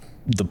know,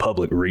 the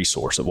public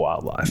resource of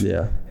wildlife.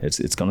 Yeah,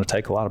 it's going to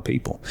take a lot of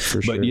people.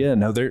 For sure.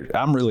 But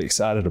I'm really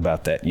excited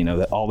about that. You know,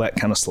 that all that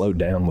kind of slowed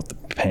down with the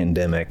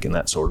pandemic and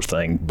that sort of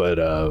thing. But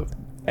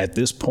at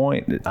this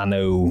point, I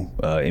know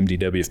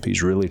MDWFP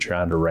is really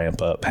trying to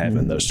ramp up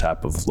having those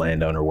type of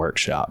landowner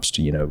workshops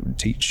to, you know,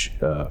 teach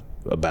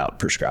about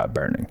prescribed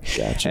burning.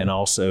 Gotcha. And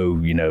also,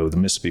 you know, the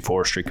Mississippi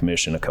Forestry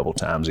Commission a couple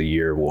times a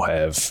year will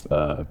have,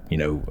 you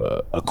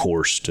know, a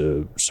course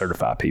to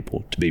certify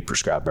people to be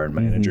prescribed burn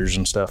managers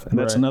and stuff. And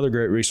that's another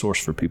great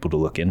resource for people to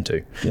look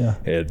into. Yeah.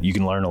 You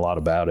can learn a lot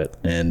about it.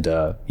 And,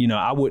 you know,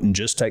 I wouldn't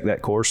just take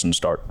that course and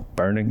start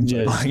burning.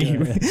 You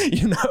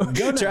know,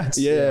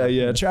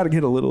 try to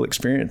get a little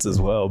experience as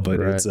well.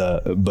 But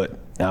but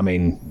I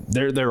mean,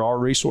 there are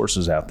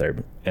resources out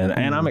there.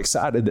 And I'm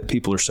excited that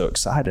people are so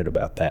excited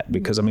about that,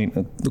 because I mean,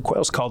 the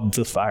quail's called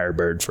the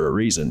firebird for a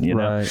reason, you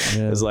know.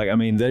 It's like, I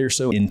mean, they're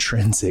so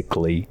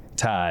intrinsically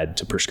tied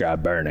to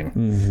prescribed burning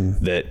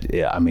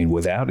that, I mean,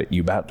 without it,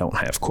 you about don't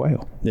have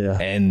quail. Yeah.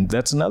 And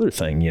that's another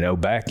thing, you know,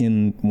 back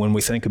in when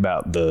we think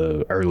about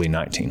the early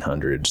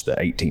 1900s, the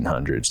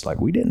 1800s, like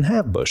we didn't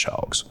have bush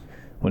hogs.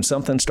 when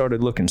something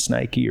started looking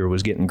snaky or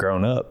was getting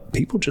grown up,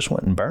 people just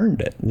went and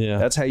burned it. Yeah.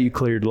 That's how you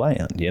cleared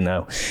land, you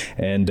know,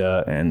 and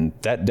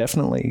that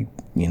definitely,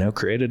 you know,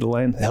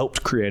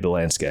 helped create a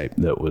landscape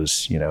that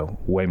was, you know,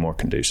 way more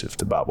conducive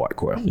to bobwhite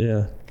quail.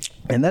 Yeah.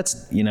 And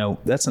that's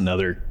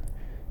another,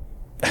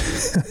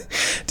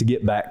 to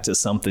get back to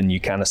something you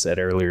kind of said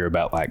earlier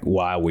about like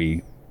why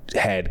we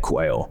had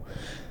quail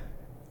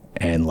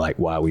and like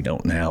why we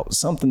don't now.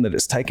 Something that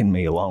has taken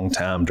me a long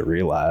time to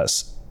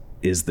realize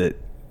is that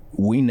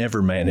we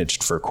never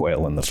managed for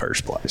quail in the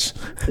first place.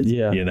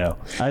 Yeah. You know,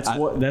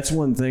 that's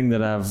one thing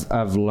that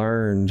I've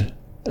learned,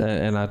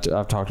 and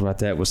I've talked about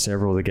that with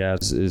several of the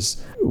guys,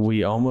 is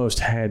we almost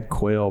had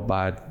quail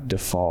by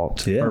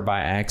default or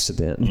by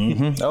accident.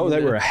 Mm-hmm. Oh,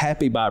 they were a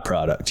happy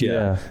byproduct.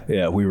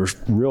 Yeah. We were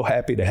real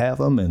happy to have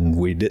them, and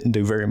we didn't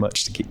do very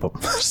much to keep them.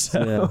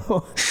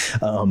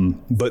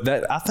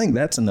 But I think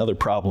that's another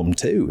problem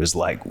too, is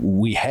like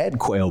we had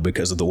quail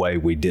because of the way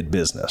we did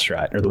business,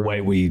 right? Or the way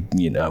we,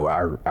 you know,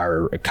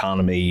 our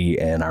economy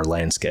and our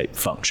landscape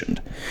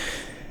functioned.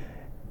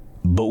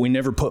 But we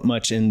never put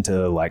much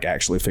into like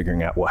actually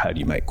figuring out, well, how do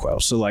you make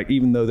quail? So like,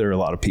 even though there are a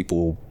lot of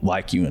people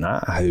like you and I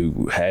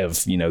who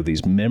have, you know,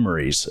 these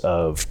memories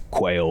of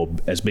quail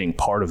as being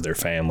part of their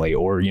family,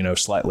 or, you know,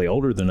 slightly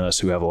older than us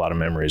who have a lot of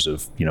memories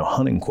of, you know,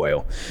 hunting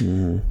quail,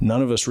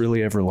 none of us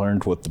really ever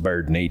learned what the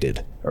bird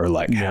needed, or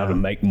like how to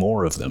make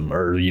more of them,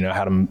 or, you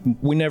know,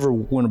 we never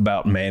went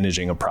about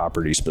managing a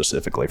property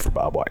specifically for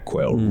bobwhite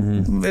quail,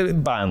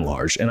 by and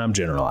large. And I'm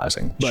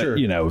generalizing, but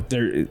you know,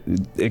 there are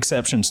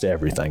exceptions to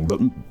everything,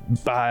 but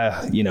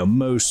by, you know,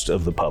 most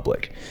of the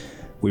public,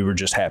 we were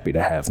just happy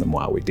to have them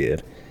while we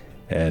did.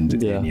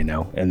 And you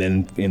know, and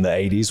then in the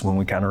 80s when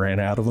we kind of ran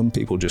out of them,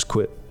 people just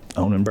quit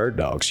owning bird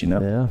dogs, you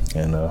know,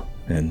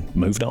 and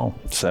moved on.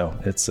 So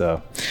it's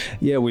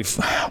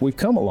we've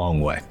come a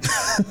long way.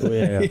 But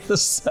yeah,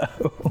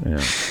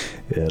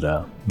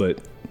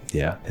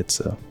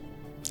 it's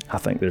I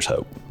think there's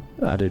hope.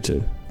 I do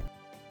too.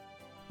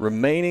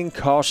 Remaining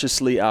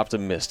cautiously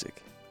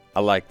optimistic.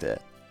 I like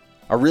that.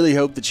 I really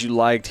hope that you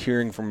liked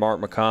hearing from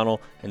Mark McConnell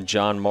and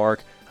John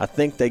Mark. I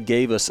think they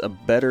gave us a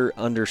better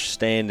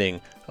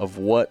understanding of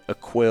what a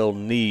quail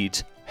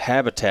needs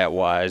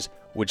habitat-wise,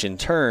 which in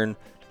turn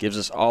gives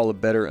us all a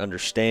better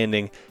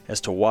understanding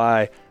as to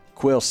why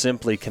quail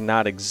simply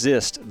cannot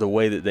exist the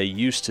way that they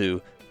used to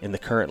in the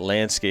current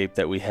landscape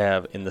that we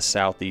have in the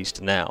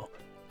Southeast now.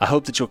 I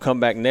hope that you'll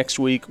come back next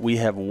week. We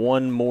have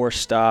one more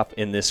stop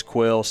in this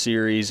quail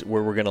series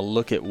where we're going to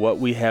look at what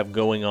we have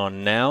going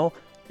on now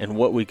and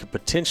what we could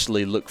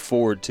potentially look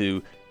forward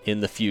to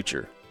in the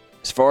future.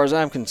 As far as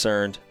I'm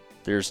concerned,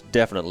 there's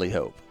definitely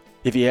hope.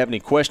 If you have any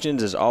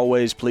questions, as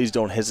always, please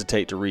don't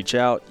hesitate to reach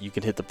out. You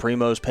can hit the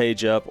Primos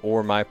page up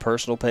or my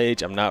personal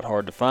page. I'm not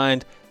hard to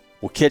find.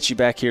 We'll catch you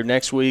back here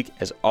next week.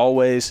 As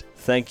always,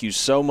 thank you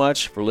so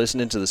much for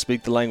listening to the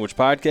Speak the Language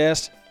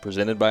podcast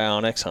presented by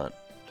Onyx Hunt.